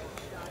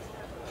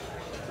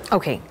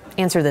 Okay,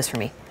 answer this for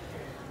me.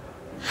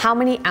 How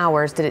many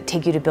hours did it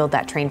take you to build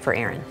that train for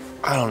Aaron?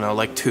 I don't know,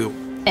 like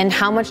 2. And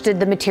how much did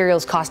the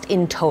materials cost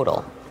in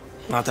total?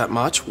 Not that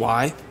much.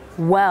 Why?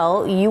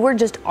 Well, you were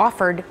just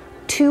offered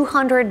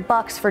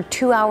 $200 for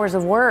 2 hours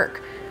of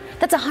work.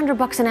 That's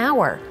 $100 an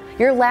hour.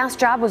 Your last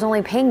job was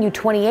only paying you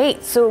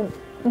 28, so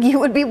you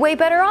would be way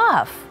better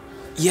off.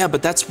 Yeah,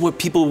 but that's what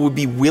people would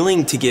be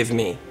willing to give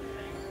me.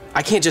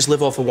 I can't just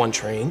live off of one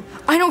train.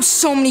 I know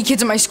so many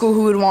kids at my school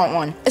who would want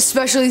one,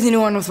 especially the new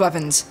one with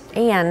weapons.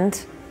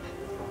 And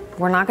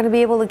we're not going to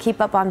be able to keep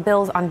up on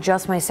bills on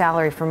just my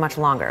salary for much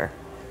longer.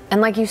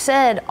 And like you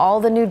said, all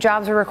the new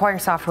jobs are requiring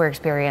software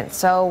experience,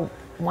 so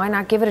why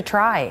not give it a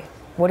try?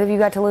 What have you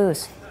got to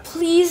lose?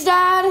 Please,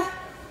 Dad?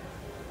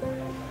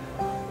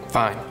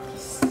 Fine.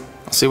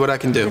 I'll see what I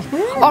can do.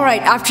 All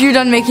right, after you're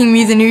done making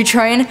me the new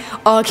train,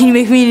 can you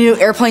make me a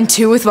new airplane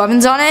too with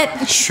weapons on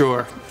it?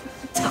 Sure.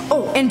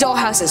 Oh, and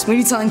dollhouses. We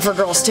need something for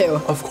girls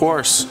too. Of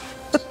course.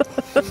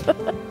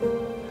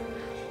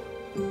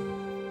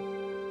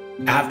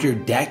 After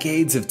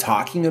decades of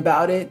talking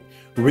about it,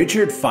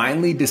 Richard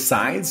finally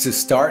decides to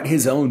start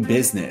his own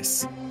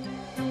business.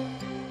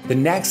 The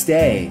next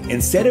day,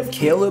 instead of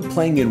Caleb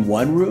playing in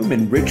one room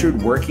and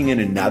Richard working in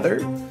another,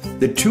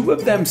 the two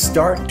of them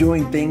start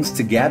doing things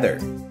together.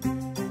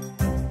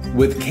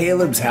 With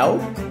Caleb's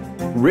help,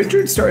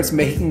 Richard starts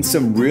making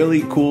some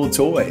really cool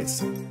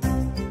toys.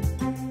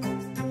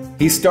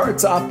 He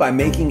starts off by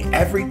making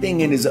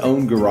everything in his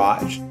own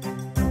garage.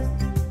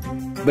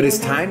 But as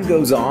time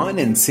goes on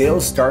and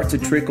sales start to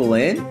trickle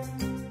in,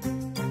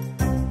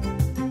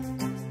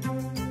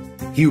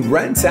 he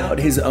rents out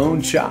his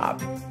own shop.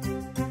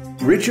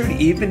 Richard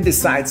even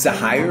decides to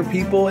hire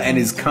people, and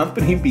his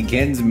company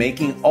begins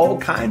making all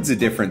kinds of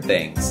different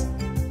things.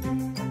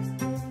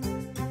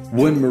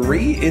 When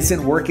Marie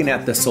isn't working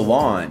at the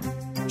salon,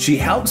 she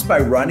helps by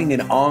running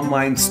an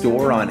online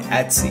store on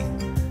Etsy.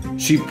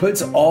 She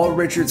puts all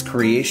Richard's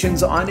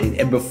creations on it,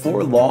 and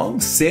before long,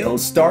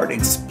 sales start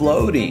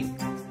exploding.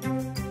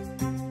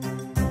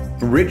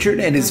 Richard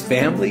and his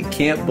family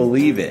can't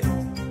believe it.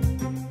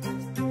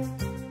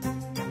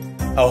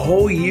 A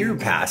whole year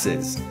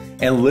passes,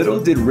 and little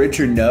did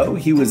Richard know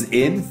he was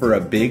in for a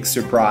big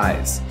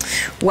surprise.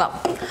 Well,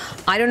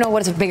 I don't know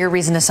what's a bigger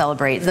reason to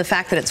celebrate, the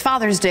fact that it's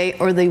Father's Day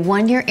or the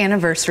 1-year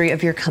anniversary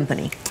of your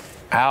company.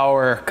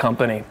 Our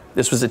company.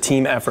 This was a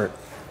team effort.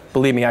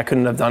 Believe me, I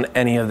couldn't have done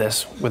any of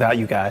this without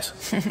you guys.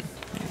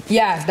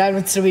 Yeah, Dad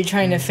would still be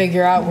trying to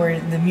figure out where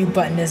the mute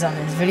button is on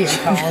his video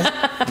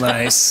calls.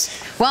 Nice.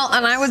 Well,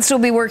 and I would still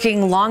be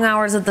working long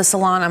hours at the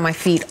salon on my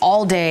feet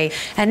all day,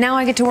 and now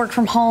I get to work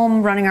from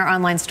home running our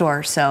online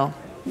store, so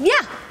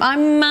yeah,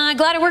 I'm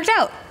glad it worked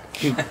out.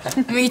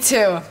 Me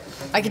too.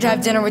 I get to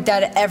have dinner with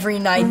Dad every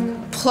night,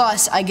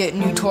 plus I get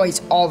new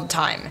toys all the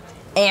time.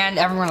 And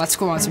everyone at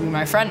school wants to be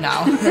my friend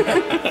now.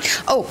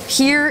 Oh,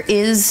 here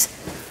is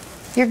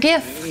your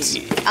gift.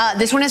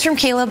 This one is from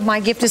Caleb. My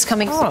gift is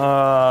coming.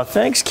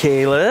 Thanks,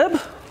 Caleb.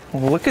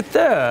 Look at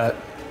that.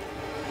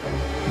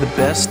 The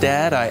best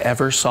dad I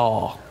ever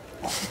saw.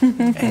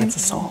 And it's a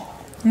song.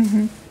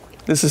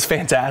 This is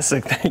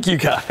fantastic. Thank you,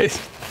 guys.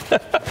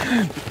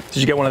 Did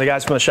you get one of the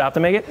guys from the shop to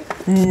make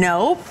it?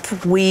 Nope.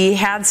 We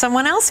had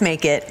someone else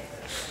make it.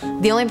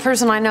 The only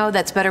person I know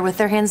that's better with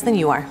their hands than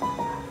you are.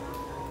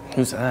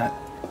 Who's that?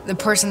 The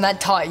person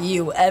that taught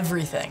you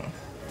everything.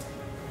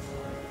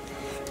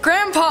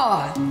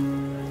 Grandpa!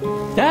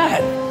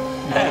 Dad!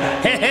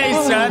 Hey,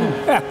 son!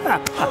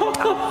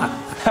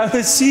 Have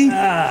a seat.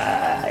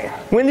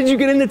 When did you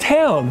get into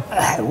town?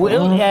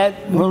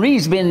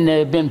 Marie's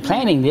been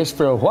planning this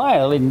for a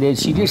while, and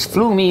she just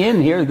flew me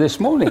in here this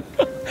morning.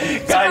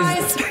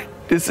 Guys,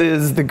 this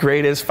is the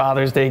greatest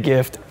Father's Day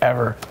gift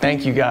ever.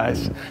 Thank you,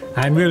 guys.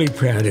 I'm really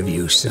proud of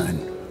you,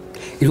 son.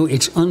 You know,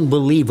 it's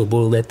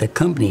unbelievable that the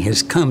company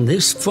has come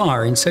this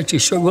far in such a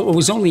short... Well, it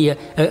was only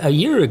a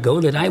year ago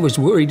that I was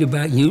worried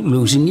about you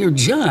losing your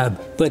job.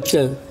 But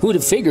who'd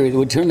have figured it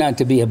would turn out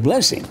to be a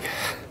blessing?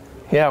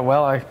 Yeah,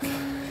 well,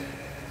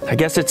 I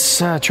guess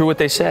it's true what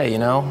they say, you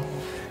know?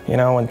 You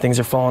know, when things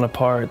are falling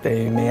apart,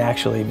 they may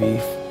actually be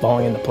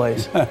falling into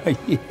place.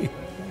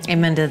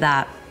 Amen to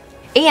that.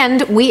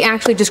 And we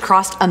actually just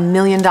crossed $1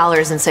 million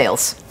in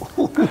sales.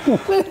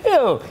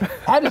 Well,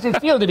 how does it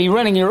feel to be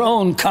running your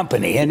own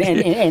company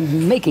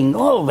and making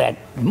all that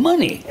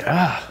money?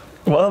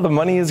 Well, the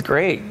money is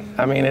great.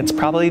 I mean, it's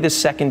probably the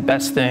second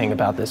best thing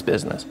about this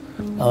business.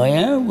 Oh,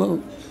 yeah? Well,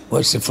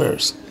 what's the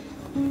first?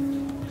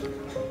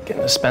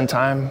 Getting to spend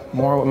time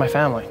more with my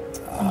family.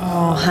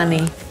 Oh,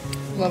 honey.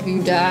 Love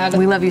you, Dad.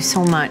 We love you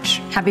so much.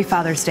 Happy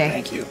Father's Day.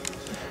 Thank you.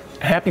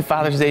 Happy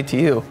Father's Day to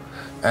you.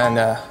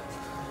 And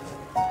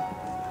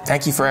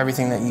thank you for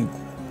everything that you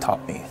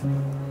taught me.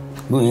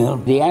 Well,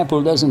 the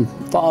apple doesn't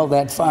fall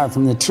that far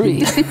from the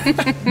tree.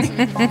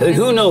 But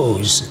who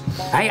knows?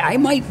 I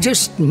might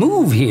just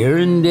move here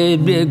and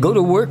go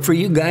to work for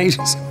you guys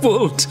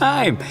full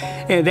time.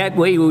 And that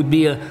way it would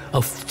be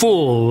a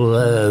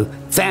full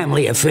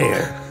family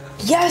affair.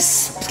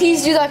 Yes,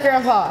 please do that,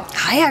 Grandpa.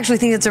 I actually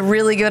think it's a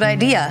really good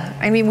idea.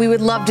 I mean, we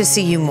would love to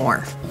see you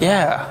more.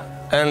 Yeah,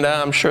 and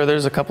I'm sure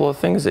there's a couple of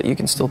things that you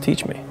can still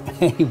teach me.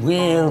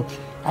 Well,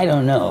 I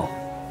don't know.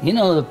 You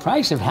know, the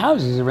price of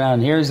houses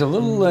around here is a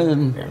little,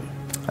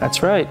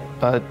 That's right,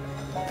 but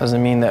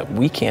doesn't mean that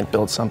we can't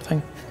build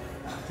something.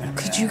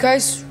 Could you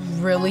guys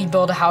really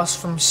build a house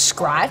from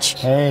scratch?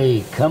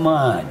 Hey, come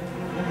on.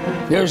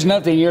 There's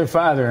nothing your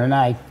father and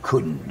I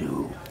couldn't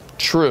do.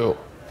 True.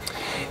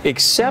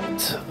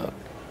 Except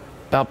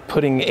about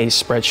putting a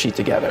spreadsheet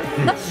together.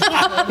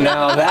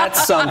 Now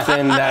that's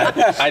something that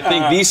I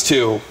think these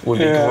two would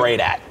be great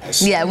at.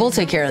 Yeah, we'll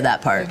take care of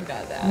that part.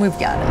 We've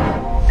got it.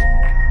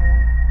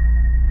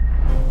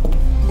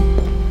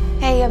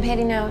 Hey, I'm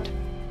heading out.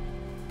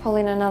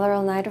 Pulling another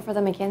all-nighter for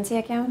the Mackenzie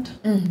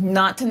account?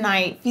 Not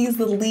tonight. He's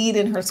the lead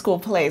in her school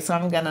play, so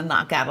I'm gonna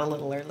knock out a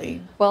little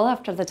early. Well,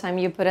 after the time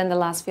you put in the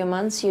last few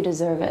months, you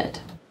deserve it.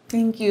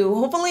 Thank you.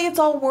 Hopefully it's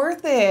all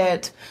worth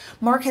it.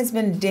 Mark has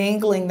been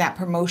dangling that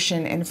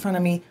promotion in front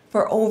of me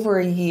for over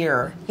a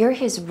year. You're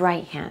his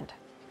right hand.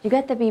 You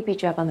got the VP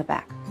job on the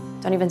back.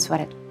 Don't even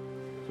sweat it.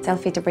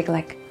 Selfie to break a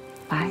leg.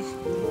 Bye.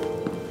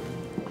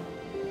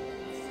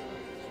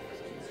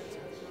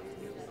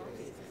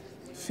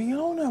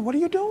 Fiona, what are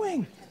you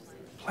doing?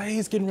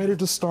 Play's getting ready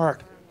to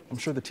start. I'm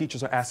sure the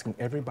teachers are asking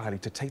everybody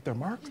to take their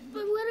marks.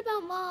 But what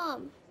about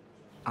Mom?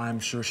 I'm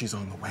sure she's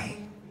on the way.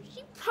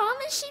 She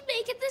promised she'd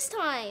make it this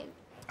time.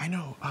 I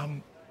know.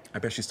 I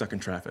bet she's stuck in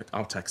traffic.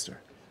 I'll text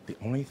her. The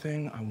only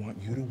thing I want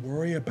you to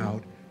worry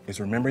about is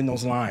remembering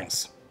those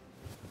lines.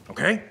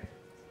 Okay?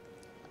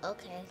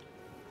 Okay.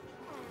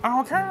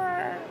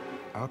 Okay.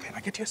 Okay, now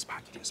get to your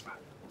spot, get to your spot.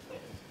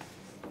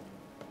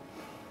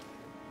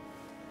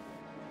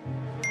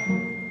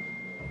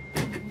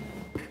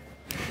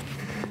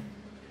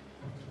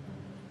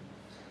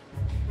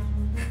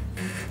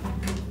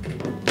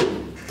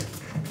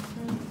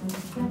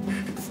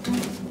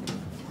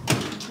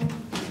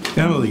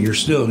 Emily, you're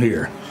still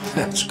here.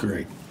 That's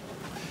great.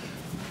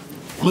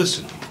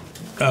 Listen,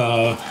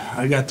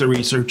 I got the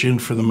research in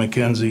for the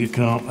Mackenzie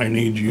account. I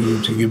need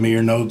you to give me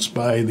your notes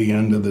by the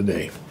end of the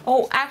day.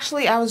 Oh,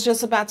 actually, I was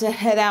just about to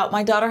head out.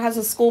 My daughter has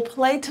a school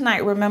play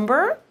tonight,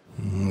 remember?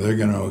 They're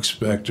going to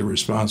expect a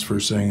response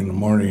first thing in the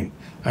morning.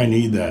 I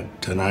need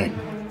that tonight.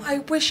 I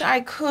wish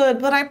I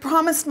could, but I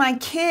promised my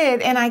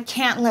kid, and I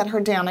can't let her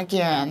down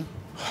again.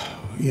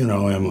 You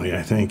know, Emily,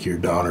 I think your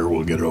daughter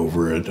will get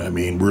over it. I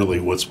mean, really,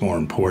 what's more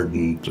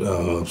important,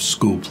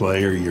 school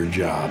play or your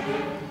job?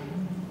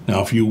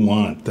 Now, if you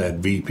want that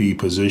VP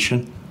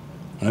position,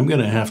 I'm going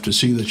to have to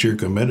see that you're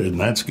committed, and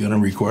that's going to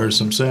require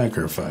some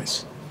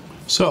sacrifice.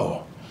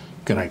 So,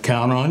 can I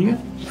count on you,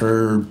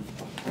 or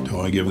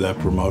do I give that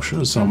promotion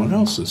to someone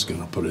else that's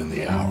going to put in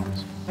the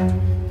hours?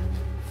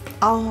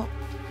 I'll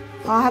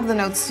have the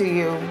notes to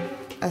you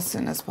as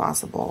soon as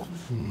possible.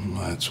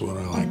 That's what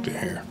I like to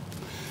hear.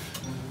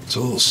 It's a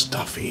little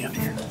stuffy in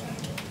here.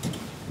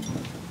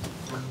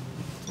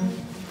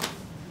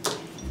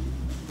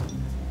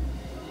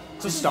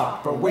 To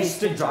stop for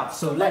wasted drops,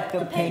 so let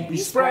the paint be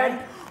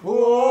spread.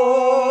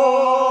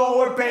 Oh,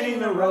 we're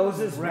painting the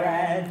roses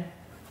red.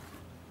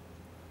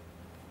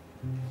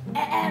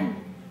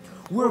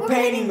 We're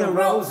painting the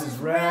roses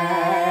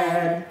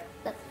red.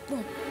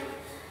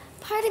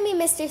 Pardon me,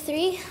 Mr.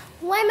 3.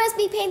 Why must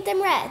we paint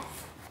them red?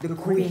 The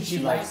queen, she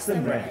likes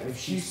them red. If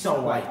she's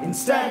so white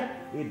instead,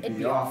 it'd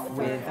be off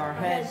with our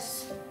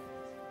heads.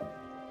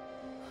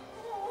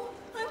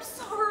 I'm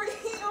sorry.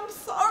 I'm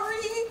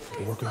sorry.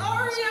 I'm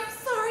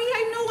sorry.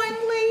 I know I'm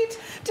late.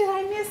 Did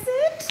I miss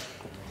it?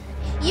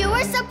 You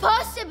were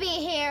supposed to be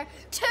here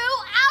 2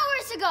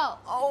 hours ago.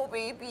 Oh,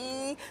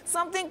 baby.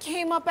 Something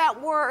came up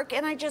at work,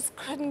 and I just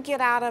couldn't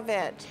get out of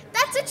it.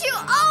 That's what you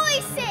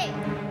always say.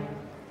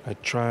 I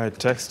tried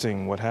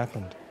texting. What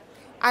happened?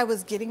 I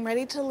was getting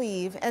ready to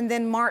leave, and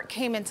then Mark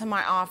came into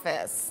my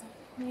office.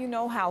 You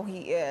know how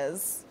he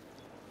is.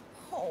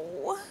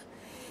 Oh,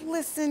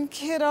 listen,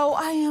 kiddo,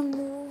 I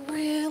am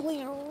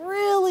really,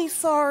 really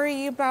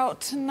sorry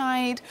about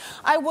tonight.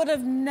 I would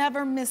have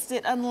never missed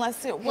it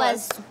unless it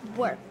was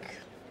work.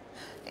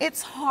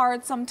 It's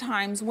hard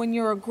sometimes when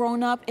you're a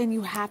grown-up and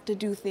you have to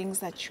do things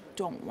that you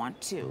don't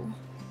want to.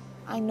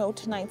 I know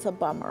tonight's a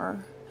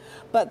bummer,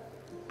 but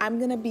I'm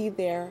gonna be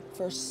there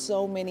for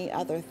so many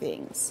other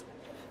things,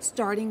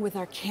 starting with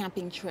our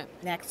camping trip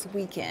next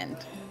weekend.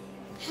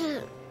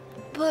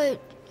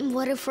 But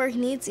what if work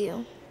needs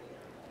you?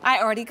 I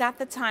already got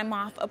the time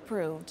off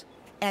approved,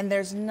 and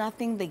there's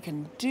nothing they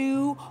can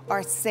do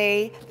or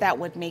say that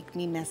would make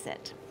me miss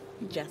it.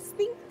 Just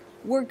think,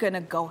 we're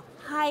gonna go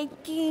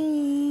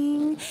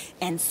hiking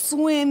and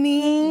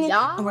swimming,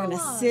 and we're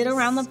gonna sit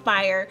around the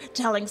fire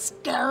telling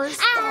scary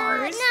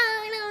stories. No.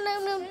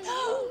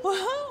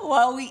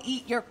 While we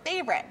eat your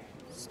favorite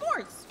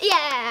s'mores.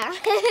 Yeah.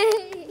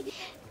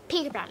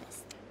 Pinky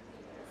promise.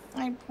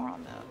 I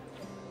promise.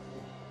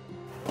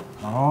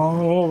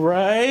 All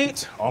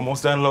right.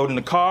 Almost done loading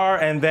the car,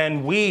 and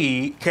then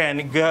we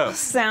can go.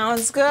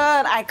 Sounds good.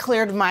 I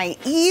cleared my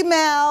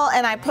email,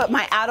 and I put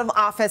my out of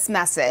office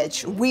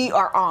message. We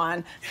are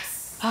on.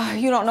 Yes.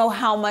 You don't know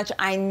how much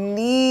I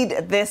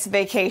need this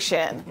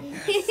vacation.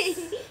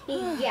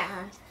 Yeah.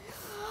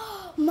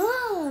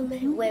 Mom,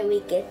 when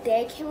we get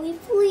there, can we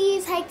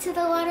please hike to the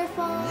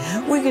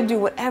waterfall? We can do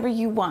whatever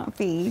you want,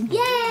 Fee.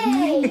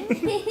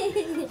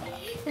 Yay!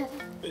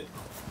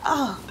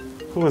 Oh,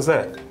 Who is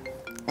that?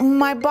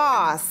 my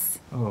boss.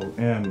 Oh,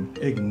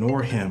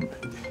 ignore him.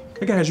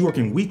 That guy has you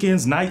working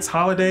weekends, nights,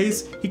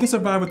 holidays. He can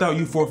survive without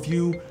you for a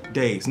few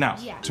days. Now,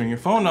 turn your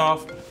phone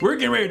off. We're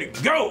getting ready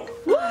to go.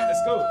 Let's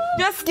go.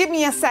 Just give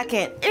me a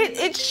second.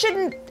 It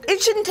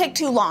shouldn't take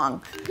too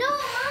long. No.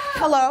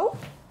 Hello?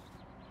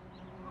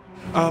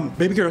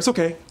 Baby girl, it's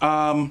okay.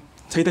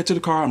 Take that to the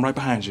car. I'm right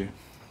behind you.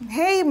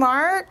 Hey,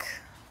 Mark.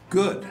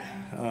 Good.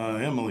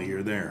 Emily,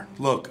 you're there.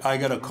 Look, I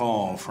got a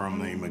call from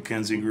the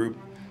McKenzie Group,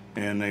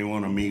 and they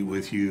want to meet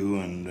with you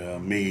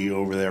and me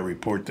over that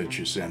report that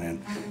you sent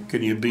in.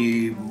 Can you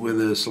be with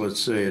us, let's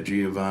say, at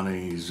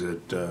Giovanni's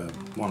at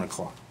 1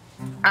 o'clock?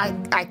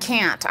 I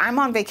can't. I'm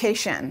on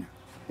vacation.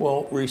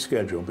 Well,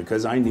 reschedule,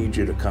 because I need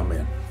you to come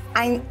in.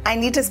 I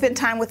need to spend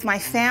time with my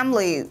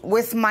family,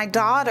 with my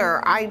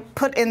daughter. I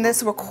put in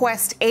this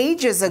request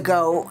ages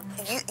ago.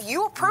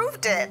 You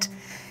approved it.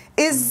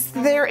 Is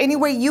there any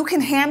way you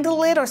can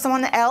handle it or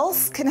someone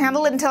else can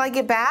handle it until I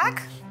get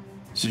back?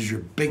 This is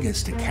your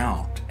biggest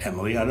account,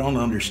 Emily. I don't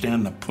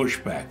understand the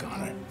pushback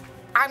on it.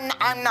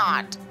 I'm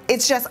not.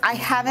 It's just I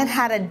haven't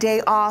had a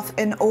day off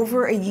in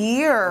over a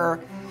year.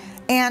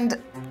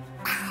 And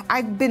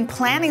I've been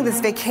planning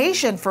this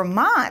vacation for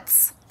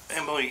months.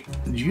 Emily,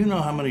 do you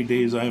know how many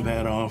days I've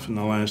had off in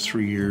the last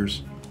 3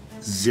 years?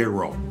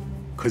 0.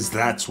 Because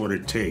that's what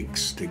it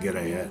takes to get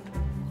ahead.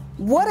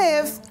 What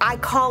if I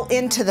call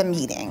into the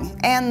meeting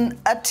and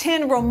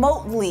attend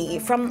remotely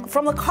from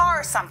the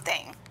car or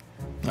something?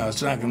 No,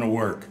 it's not going to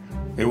work.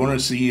 They want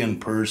to see you in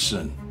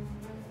person.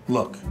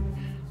 Look,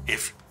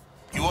 if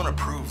you want to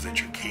prove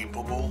that you're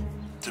capable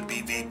to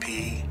be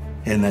VP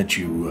and that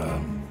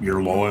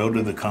you're loyal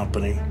to the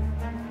company,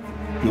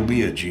 you'll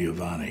be at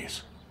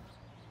Giovanni's.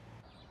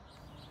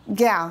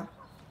 Yeah.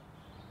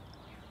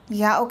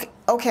 Yeah,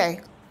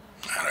 okay.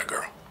 Atta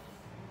girl.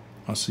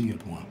 I'll see you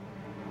at 1.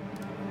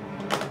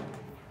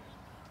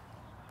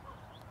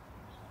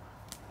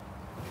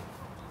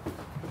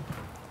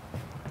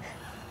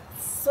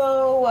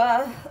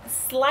 So,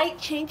 slight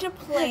change of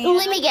plan.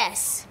 Let me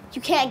guess.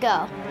 You can't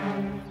go.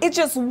 It's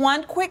just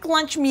one quick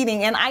lunch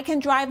meeting, and I can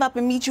drive up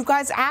and meet you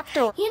guys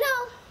after. You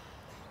know,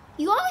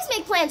 you always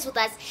make plans with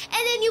us,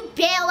 and then you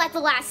bail at the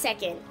last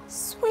second.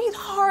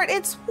 Sweetheart,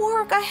 it's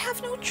work. I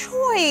have no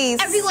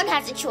choice. Everyone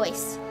has a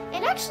choice.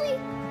 And actually,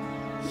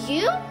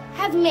 you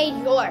have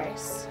made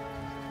yours.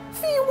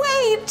 Fee,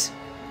 wait.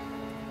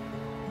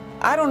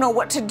 I don't know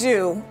what to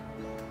do.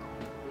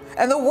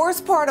 And the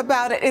worst part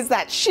about it is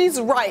that she's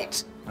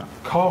right.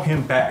 Call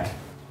him back.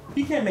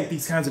 He can't make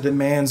these kinds of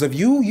demands of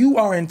you. You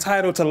are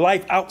entitled to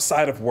life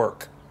outside of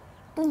work.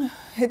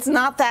 It's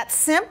not that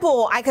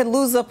simple. I could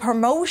lose a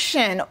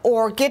promotion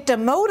or get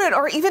demoted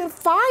or even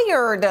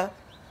fired.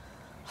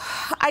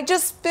 I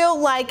just feel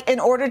like in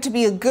order to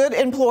be a good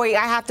employee,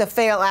 I have to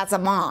fail as a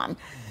mom.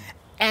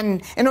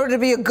 And in order to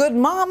be a good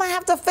mom, I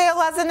have to fail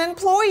as an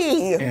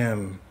employee.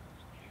 Em,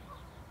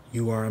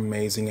 you are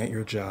amazing at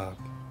your job.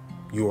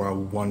 You are a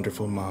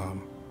wonderful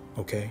mom,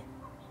 okay?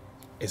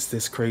 It's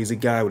this crazy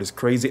guy with his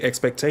crazy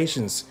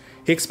expectations.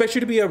 He expects you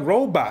to be a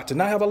robot, to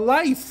not have a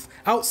life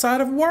outside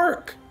of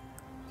work.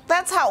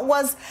 That's how it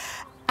was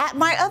at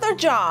my other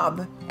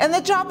job and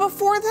the job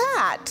before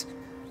that.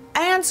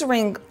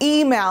 Answering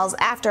emails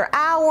after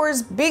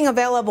hours, being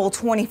available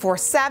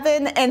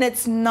 24/7, and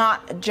it's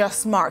not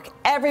just Mark.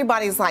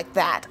 Everybody's like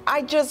that.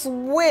 I just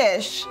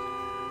wish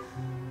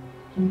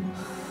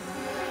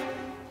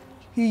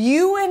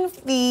you and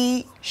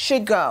Fee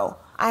should go.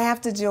 I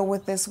have to deal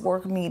with this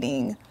work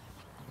meeting.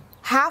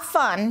 Have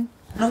fun,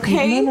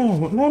 okay?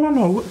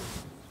 No.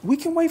 We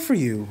can wait for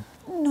you.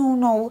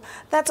 No,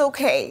 that's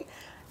okay.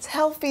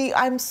 Tell Fee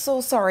I'm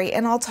so sorry,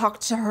 and I'll talk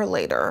to her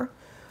later.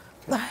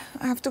 I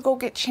have to go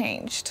get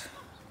changed.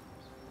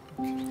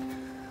 Thank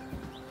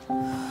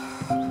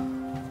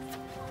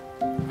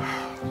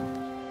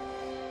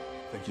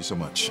you so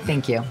much.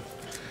 Thank you.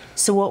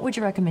 So what would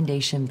your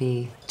recommendation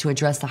be to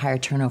address the higher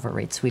turnover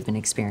rates we've been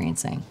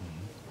experiencing?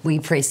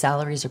 We've raised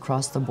salaries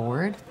across the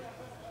board,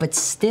 but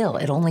still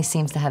it only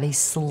seems to have a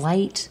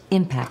slight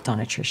impact on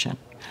attrition.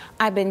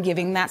 I've been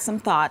giving that some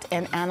thought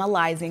and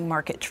analyzing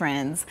market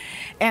trends,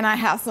 and I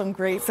have some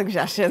great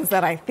suggestions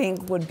that I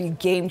think would be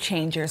game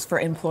changers for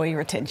employee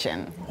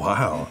retention.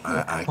 Wow,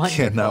 I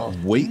cannot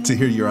wait to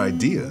hear your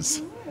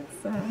ideas.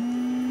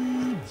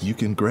 You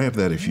can grab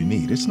that if you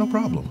need. It's no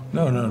problem.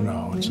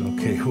 No, it's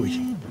okay.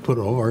 We put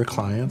all our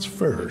clients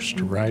first,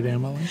 right,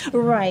 Emily?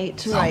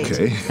 Right.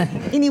 Okay.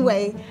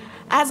 Anyway,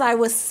 as I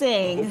was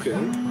saying,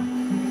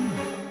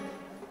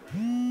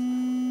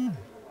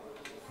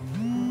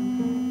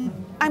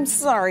 I'm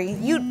sorry.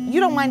 You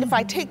don't mind if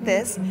I take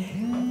this?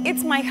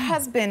 It's my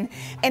husband,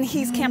 and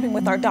he's camping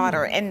with our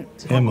daughter, and...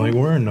 Emily,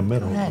 we're in the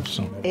middle of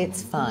something.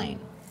 It's fine.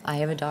 I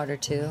have a daughter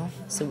too,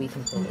 so we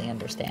completely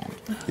understand.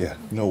 Yeah,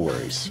 no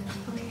worries.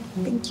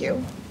 Thank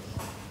you.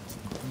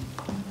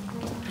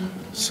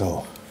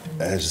 So,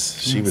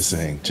 as she was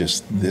saying,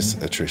 just this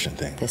attrition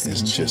thing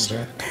is just...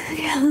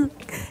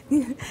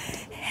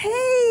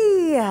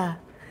 Hey,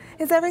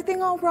 is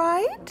everything all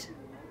right?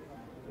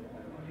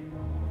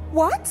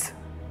 What?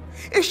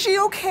 Is she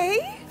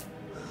okay?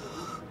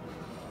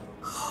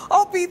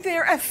 I'll be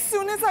there as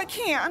soon as I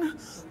can.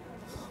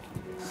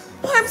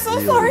 I'm so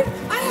sorry.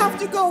 I have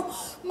to go.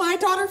 My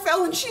daughter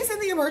fell and she's in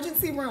the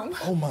emergency room.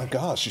 Oh my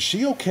gosh, is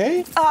she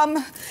okay?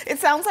 It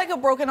sounds like a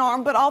broken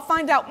arm, but I'll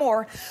find out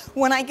more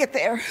when I get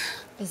there.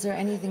 Is there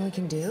anything we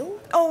can do?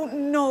 Oh,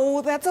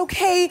 no, that's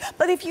okay.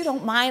 But if you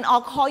don't mind,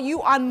 I'll call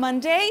you on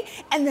Monday,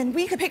 and then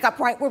we can pick up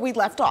right where we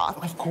left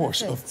off. Of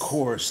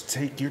course.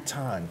 Take your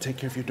time. Take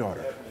care of your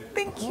daughter.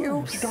 Thank you.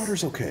 Your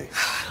daughter's okay.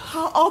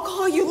 I'll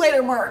call you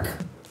later, Mark.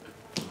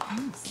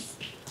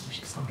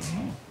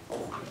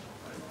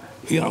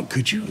 You know,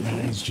 could you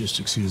guys just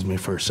excuse me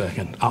for a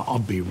second? I'll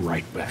be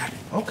right back.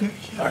 Okay.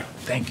 All right,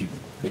 thank you.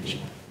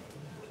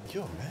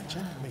 Yo,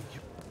 imagine me.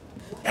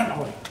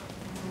 Emily,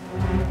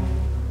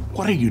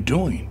 what are you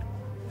doing?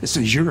 This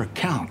is your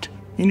account.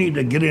 You need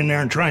to get in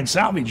there and try and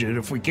salvage it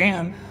if we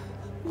can.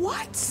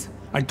 What?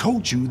 I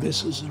told you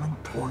this is an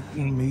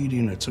important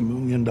meeting. It's $1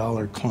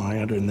 million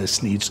client, and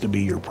this needs to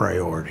be your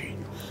priority.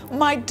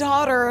 My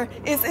daughter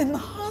is in the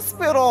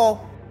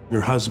hospital.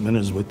 Your husband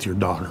is with your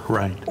daughter,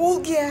 right?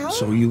 Oh, yeah?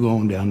 So you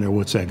going down there,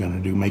 what's that gonna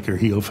do? Make her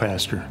heal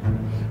faster?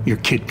 Your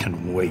kid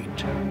can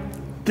wait.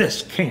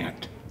 This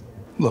can't.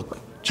 Look,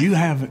 do you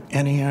have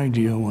any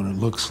idea what it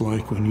looks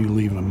like when you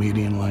leave a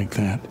meeting like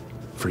that?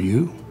 For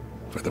you,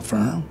 for the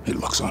firm, it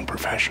looks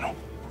unprofessional.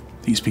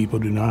 These people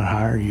do not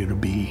hire you to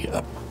be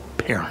a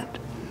parent.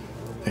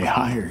 They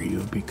hire you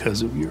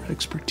because of your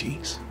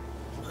expertise.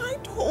 I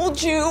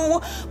told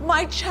you,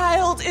 my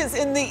child is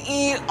in the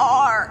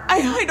ER.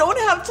 I don't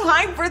have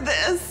time for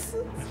this.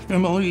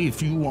 Emily,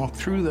 if you walk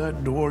through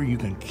that door, you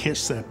can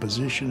kiss that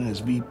position as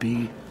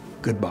VP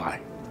goodbye.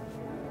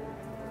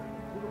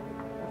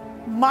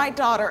 My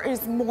daughter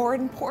is more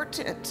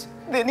important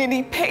than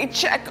any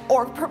paycheck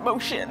or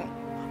promotion.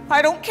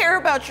 I don't care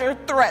about your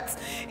threats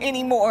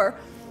anymore.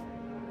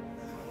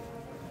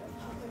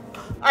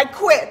 I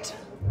quit.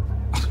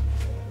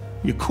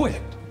 You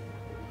quit?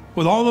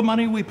 With all the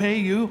money we pay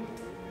you?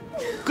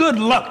 Good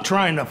luck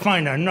trying to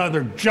find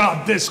another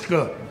job this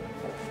good.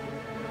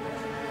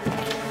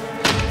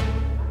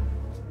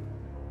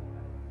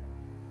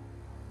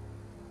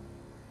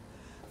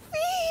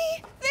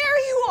 There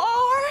you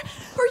are.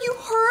 Are you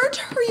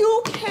hurt? Are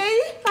you okay?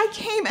 I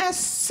came as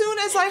soon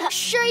as I...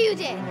 Sure you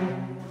did.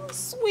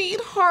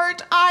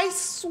 Sweetheart, I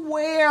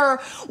swear,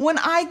 when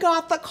I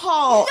got the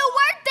call... You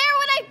weren't there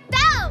when I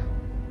fell.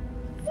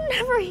 You're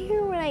never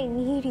here when I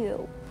need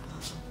you.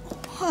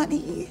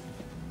 Honey,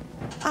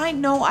 I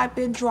know I've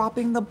been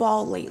dropping the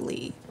ball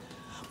lately,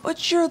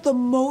 but you're the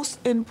most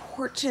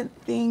important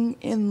thing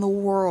in the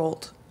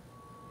world.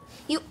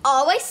 You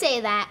always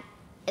say that,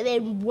 and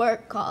then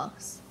work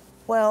calls.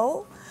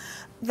 Well,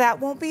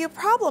 that won't be a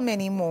problem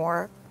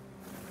anymore.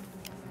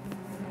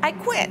 I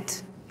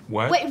quit.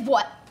 What? Wait,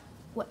 what?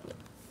 What?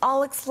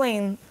 I'll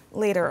explain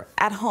later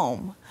at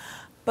home,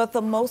 but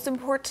the most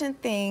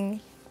important thing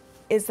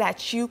is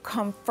that you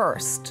come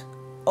first,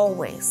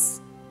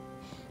 always.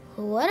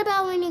 What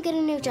about when you get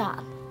a new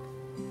job?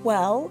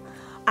 Well,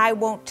 I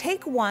won't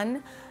take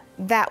one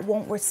that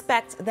won't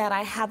respect that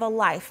I have a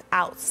life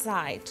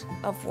outside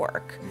of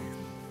work.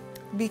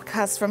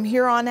 Because from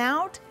here on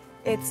out,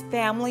 it's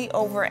family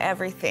over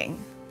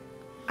everything.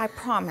 I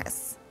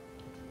promise.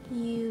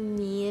 You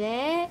mean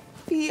it?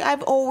 Fee,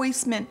 I've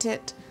always meant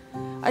it.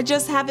 I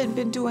just haven't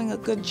been doing a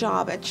good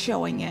job at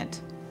showing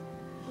it.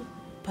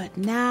 But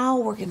now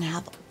we're gonna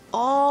have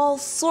all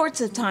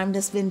sorts of time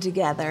to spend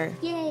together.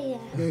 Yeah.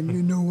 And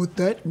you know what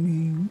that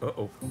means.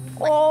 Uh-oh.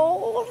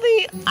 Oh,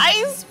 the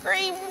ice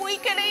cream we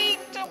can eat.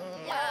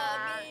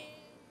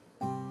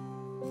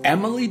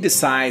 Emily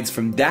decides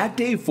from that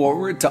day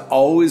forward to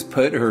always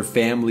put her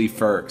family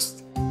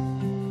first.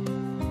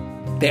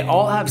 They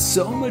all have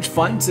so much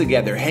fun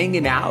together,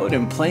 hanging out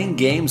and playing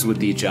games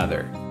with each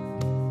other.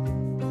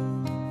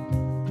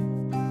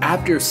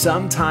 After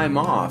some time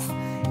off,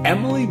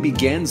 Emily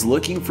begins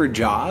looking for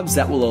jobs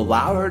that will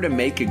allow her to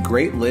make a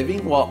great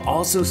living while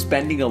also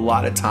spending a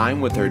lot of time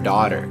with her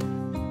daughter.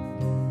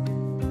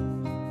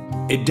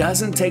 It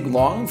doesn't take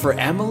long for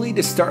Emily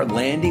to start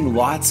landing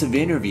lots of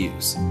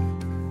interviews.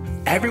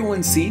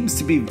 Everyone seems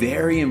to be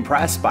very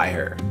impressed by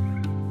her.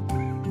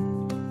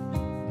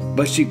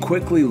 But she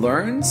quickly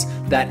learns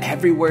that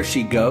everywhere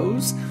she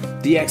goes,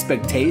 the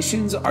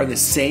expectations are the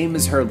same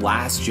as her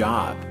last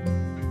job.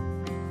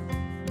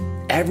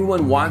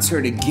 Everyone wants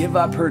her to give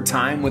up her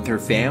time with her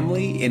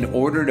family in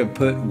order to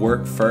put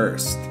work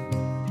first.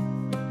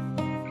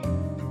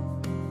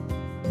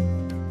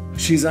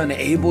 She's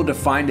unable to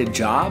find a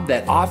job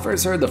that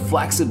offers her the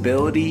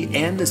flexibility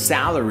and the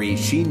salary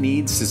she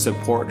needs to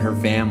support her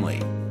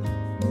family.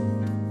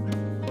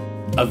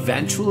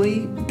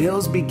 Eventually,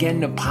 bills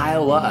begin to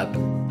pile up,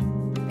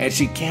 and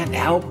she can't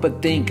help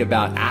but think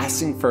about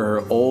asking for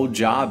her old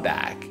job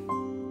back.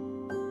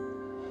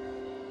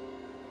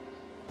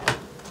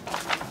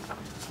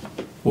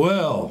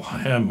 Well,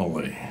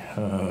 Emily,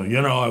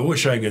 you know, I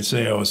wish I could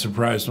say I was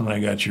surprised when I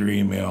got your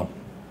email,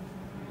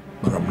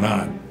 but I'm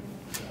not.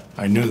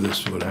 I knew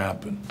this would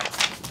happen.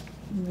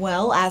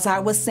 Well, as I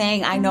was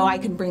saying, I know I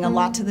can bring a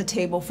lot to the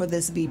table for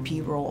this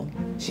VP role.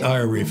 I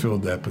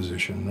refilled that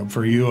position.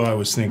 For you, I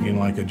was thinking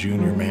like a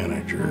junior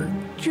manager.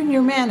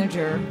 Junior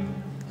manager?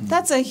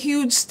 That's a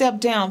huge step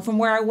down from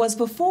where I was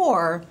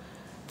before.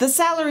 The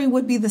salary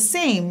would be the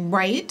same,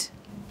 right?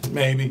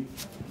 Maybe,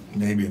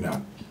 maybe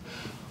not.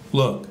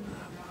 Look,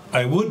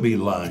 I would be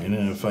lying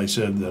if I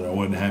said that I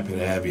wasn't happy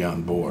to have you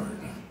on board.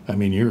 I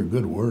mean, you're a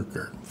good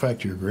worker. In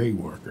fact, you're a great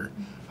worker.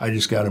 I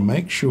just got to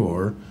make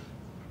sure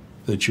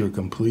that you're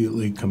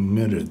completely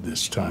committed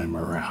this time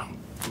around.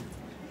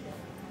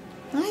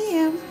 I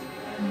am.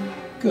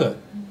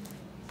 Good.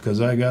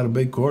 Because I got a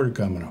big quarter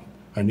coming up.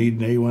 I need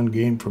an A1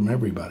 game from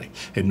everybody.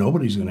 And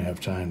nobody's going to have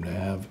time to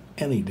have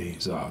any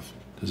days off.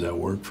 Does that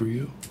work for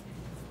you?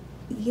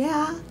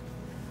 Yeah.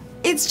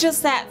 It's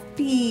just that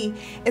Fee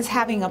is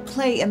having a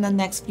play in the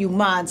next few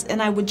months,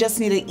 and I would just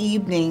need an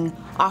evening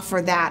off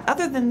for that.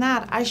 Other than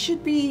that, I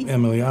should be...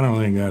 Emily, I don't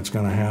think that's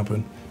going to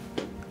happen.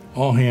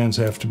 All hands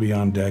have to be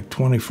on deck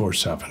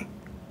 24/7.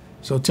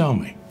 So tell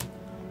me,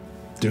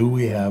 do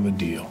we have a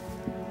deal?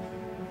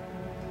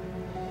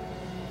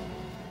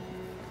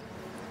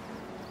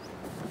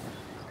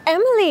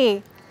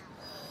 Emily!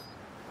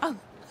 Oh.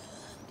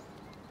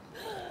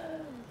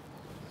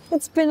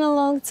 It's been a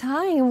long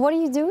time. What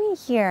are you doing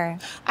here?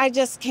 I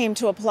just came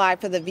to apply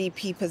for the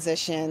VP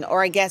position,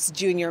 or I guess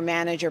junior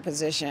manager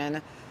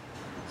position.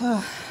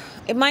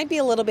 It might be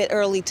a little bit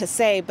early to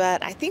say,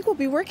 but I think we'll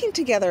be working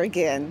together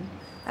again.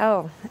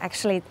 Oh,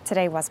 actually,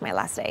 today was my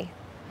last day.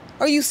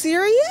 Are you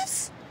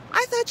serious?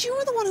 I thought you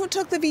were the one who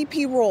took the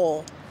VP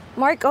role.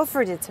 Mark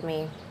offered it to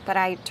me, but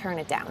I turned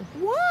it down.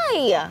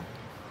 Why?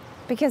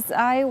 Because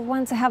I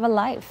want to have a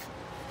life.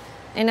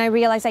 And I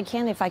realize I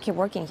can't if I keep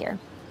working here.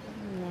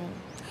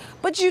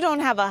 But you don't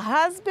have a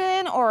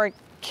husband or a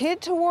kid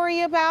to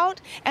worry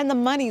about, and the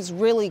money's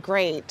really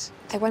great.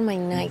 I want my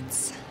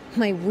nights,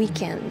 my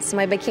weekends,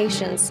 my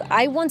vacations.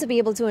 I want to be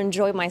able to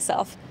enjoy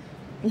myself.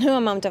 No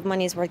amount of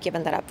money is worth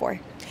giving that up for.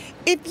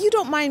 If you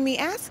don't mind me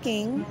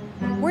asking,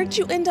 where'd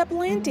you end up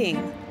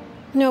landing?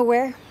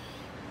 Nowhere.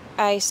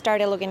 I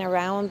started looking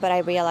around, but I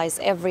realized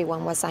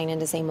everyone was signing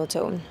the same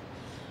tone.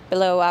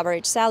 Below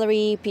average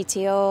salary,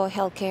 PTO,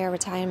 healthcare,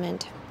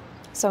 retirement.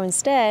 So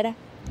instead,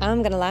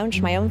 I'm gonna launch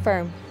my own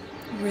firm.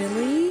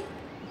 Really?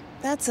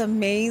 That's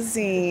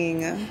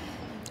amazing.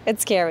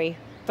 It's scary,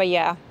 but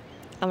yeah,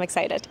 I'm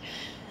excited.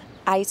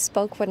 I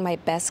spoke with my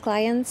best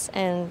clients,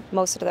 and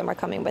most of them are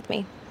coming with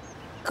me.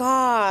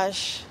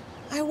 Gosh,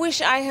 I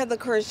wish I had the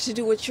courage to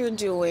do what you're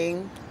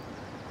doing.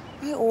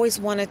 I always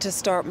wanted to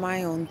start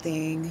my own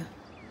thing.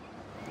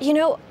 You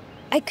know,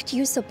 I could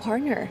use a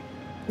partner.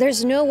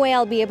 There's no way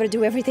I'll be able to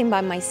do everything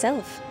by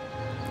myself.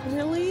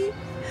 Really?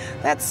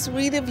 That's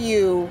sweet of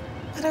you.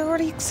 But I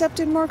already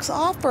accepted Mark's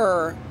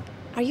offer.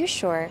 Are you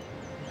sure?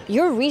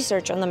 Your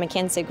research on the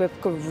McKinsey Group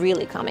could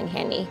really come in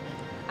handy.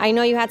 I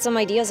know you had some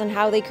ideas on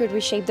how they could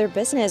reshape their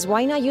business.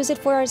 Why not use it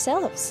for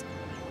ourselves?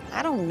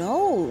 I don't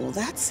know.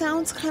 That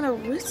sounds kind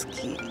of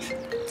risky.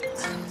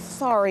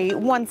 Sorry,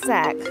 one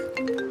sec.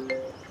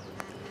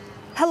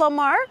 Hello,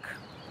 Mark?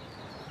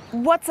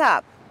 What's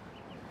up?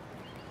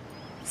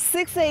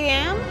 6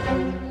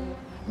 a.m.?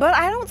 But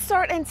I don't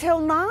start until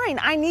 9.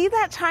 I need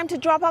that time to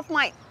drop off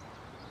my...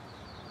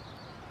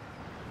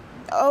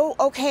 Oh,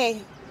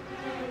 okay.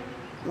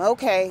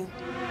 Okay.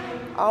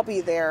 I'll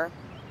be there.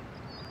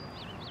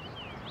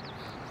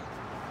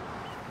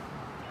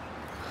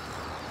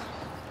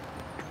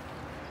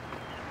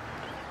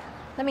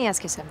 Let me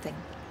ask you something.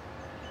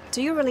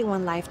 Do you really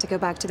want life to go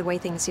back to the way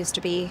things used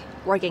to be?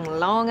 Working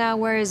long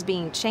hours,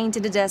 being chained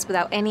to the desk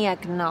without any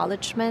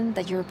acknowledgement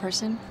that you're a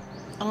person?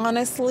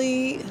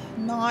 Honestly,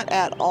 not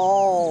at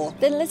all.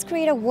 Then let's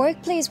create a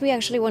workplace we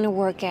actually want to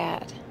work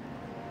at.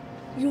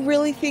 You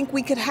really think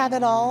we could have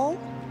it all?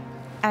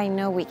 I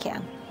know we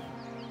can.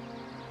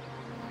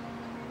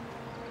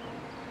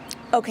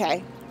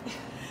 Okay,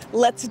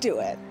 let's do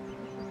it.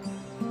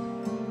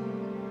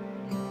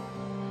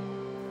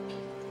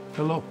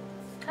 Hello.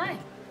 Hi.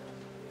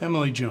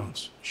 Emily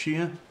Jones. She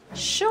in?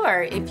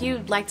 Sure, if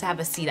you'd like to have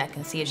a seat, I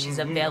can see if she's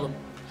available.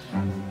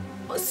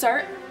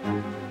 Sir?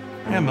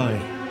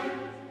 Emily.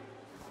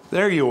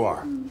 There you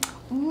are.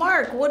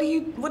 Mark, what are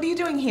you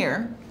doing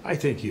here? I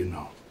think you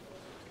know.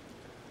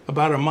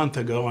 About a month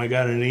ago, I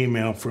got an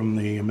email from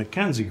the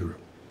McKinsey Group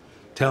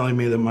telling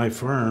me that my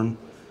firm,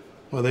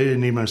 well, they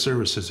didn't need my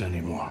services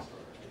anymore.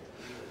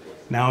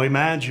 Now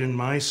imagine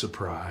my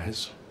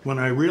surprise when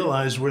I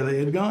realized where they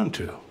had gone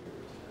to.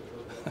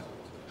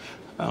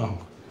 Oh,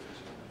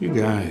 you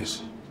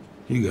guys,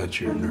 you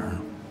got your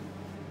nerve.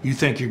 You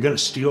think you're gonna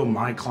steal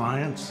my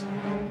clients?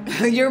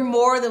 You're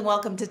more than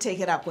welcome to take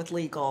it up with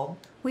legal.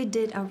 We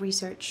did our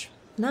research.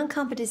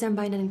 Non-competition are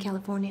binding in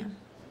California.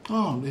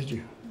 Oh, did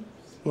you?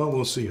 Well,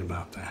 we'll see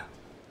about that.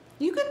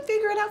 You can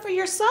figure it out for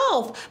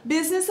yourself.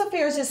 Business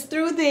affairs is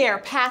through there,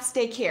 past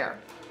daycare.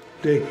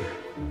 Daycare.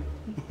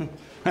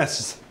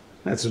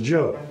 That's a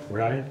joke,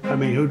 right? I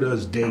mean, who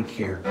does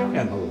daycare,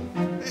 Emily?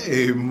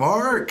 Hey,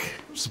 Mark.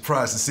 I'm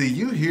surprised to see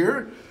you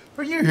here.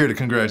 Are you here to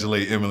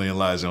congratulate Emily and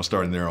Liza on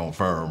starting their own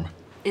firm?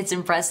 It's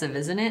impressive,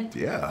 isn't it?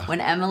 Yeah.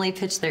 When Emily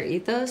pitched their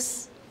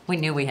ethos, we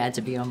knew we had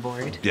to be on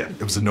board. Yeah,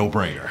 it was a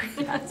no-brainer.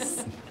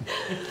 Yes.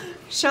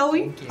 Shall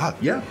we?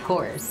 Yeah. Of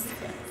course.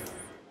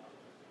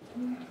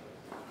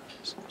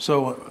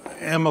 So,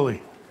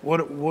 Emily,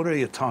 what are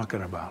you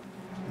talking about?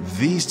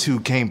 These two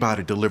came by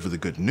to deliver the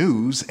good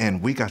news,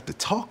 and we got to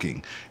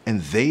talking, and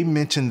they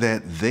mentioned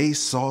that they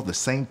saw the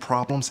same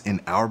problems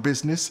in our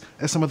business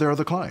as some of their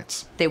other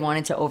clients. They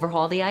wanted to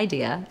overhaul the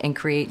idea and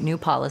create new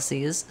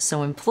policies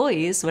so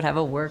employees would have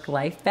a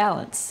work-life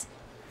balance,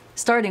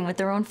 starting with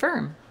their own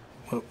firm.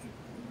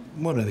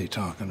 What are they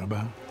talking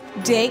about?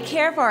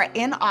 Daycare for our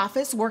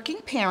in-office working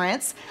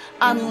parents,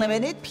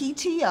 unlimited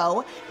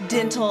PTO,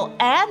 dental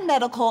and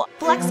medical,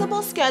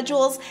 flexible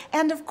schedules,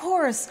 and of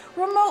course,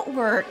 remote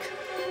work.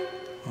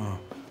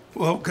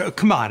 Well,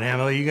 come on,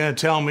 Emily. You gonna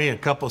tell me a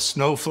couple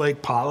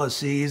snowflake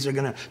policies are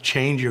gonna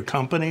change your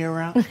company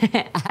around?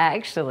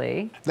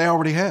 Actually. They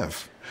already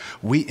have.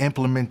 We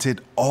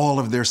implemented all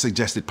of their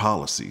suggested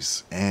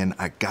policies, and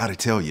I gotta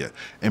tell you,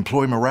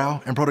 employee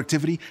morale and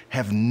productivity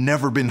have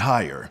never been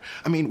higher.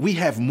 I mean, we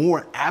have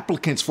more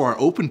applicants for our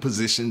open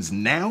positions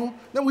now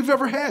than we've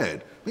ever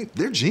had. I mean,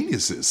 they're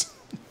geniuses.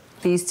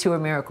 These two are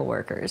miracle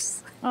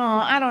workers. Oh,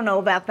 I don't know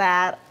about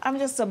that. I'm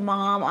just a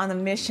mom on a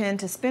mission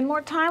to spend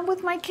more time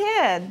with my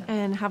kid.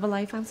 And have a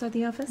life outside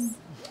the office?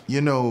 You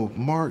know,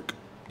 Mark,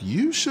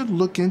 you should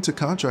look into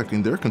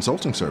contracting their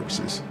consulting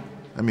services.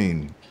 I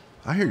mean,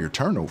 I hear your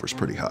turnover's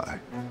pretty high.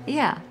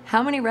 Yeah.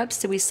 How many reps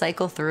did we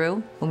cycle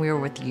through when we were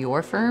with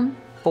your firm?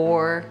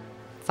 4,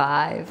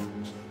 5.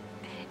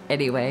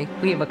 Anyway,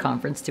 we have a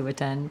conference to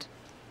attend.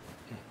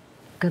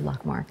 Good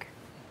luck, Mark.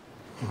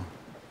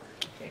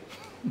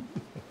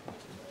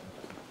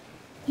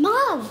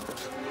 Mom,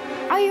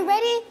 are you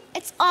ready?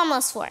 It's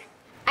almost 4.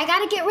 I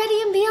gotta get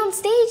ready and be on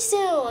stage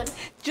soon.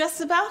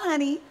 Just about,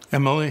 honey.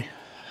 Emily,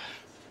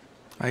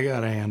 I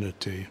gotta hand it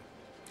to you.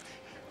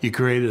 You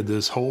created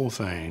this whole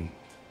thing,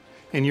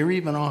 and you're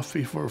even off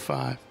before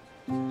 5.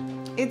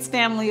 It's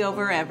family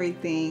over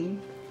everything.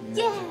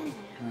 Yeah.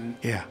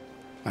 Yeah,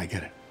 I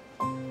get it.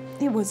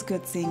 It was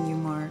good seeing you,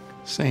 Mark.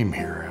 Same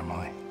here,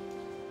 Emily.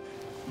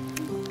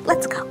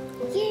 Let's go.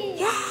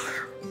 Yeah.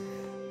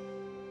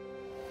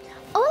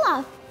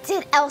 Olaf,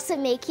 did Elsa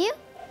make you?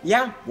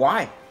 Yeah,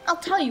 why? I'll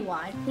tell you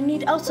why. We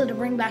need Elsa to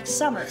bring back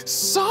summer.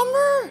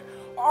 Summer?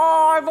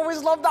 Oh, I've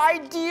always loved the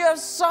idea of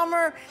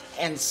summer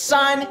and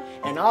sun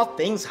and all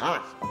things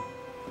hot.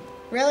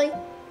 Really?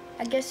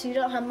 I guess you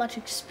don't have much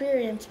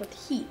experience with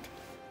heat.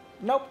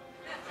 Nope.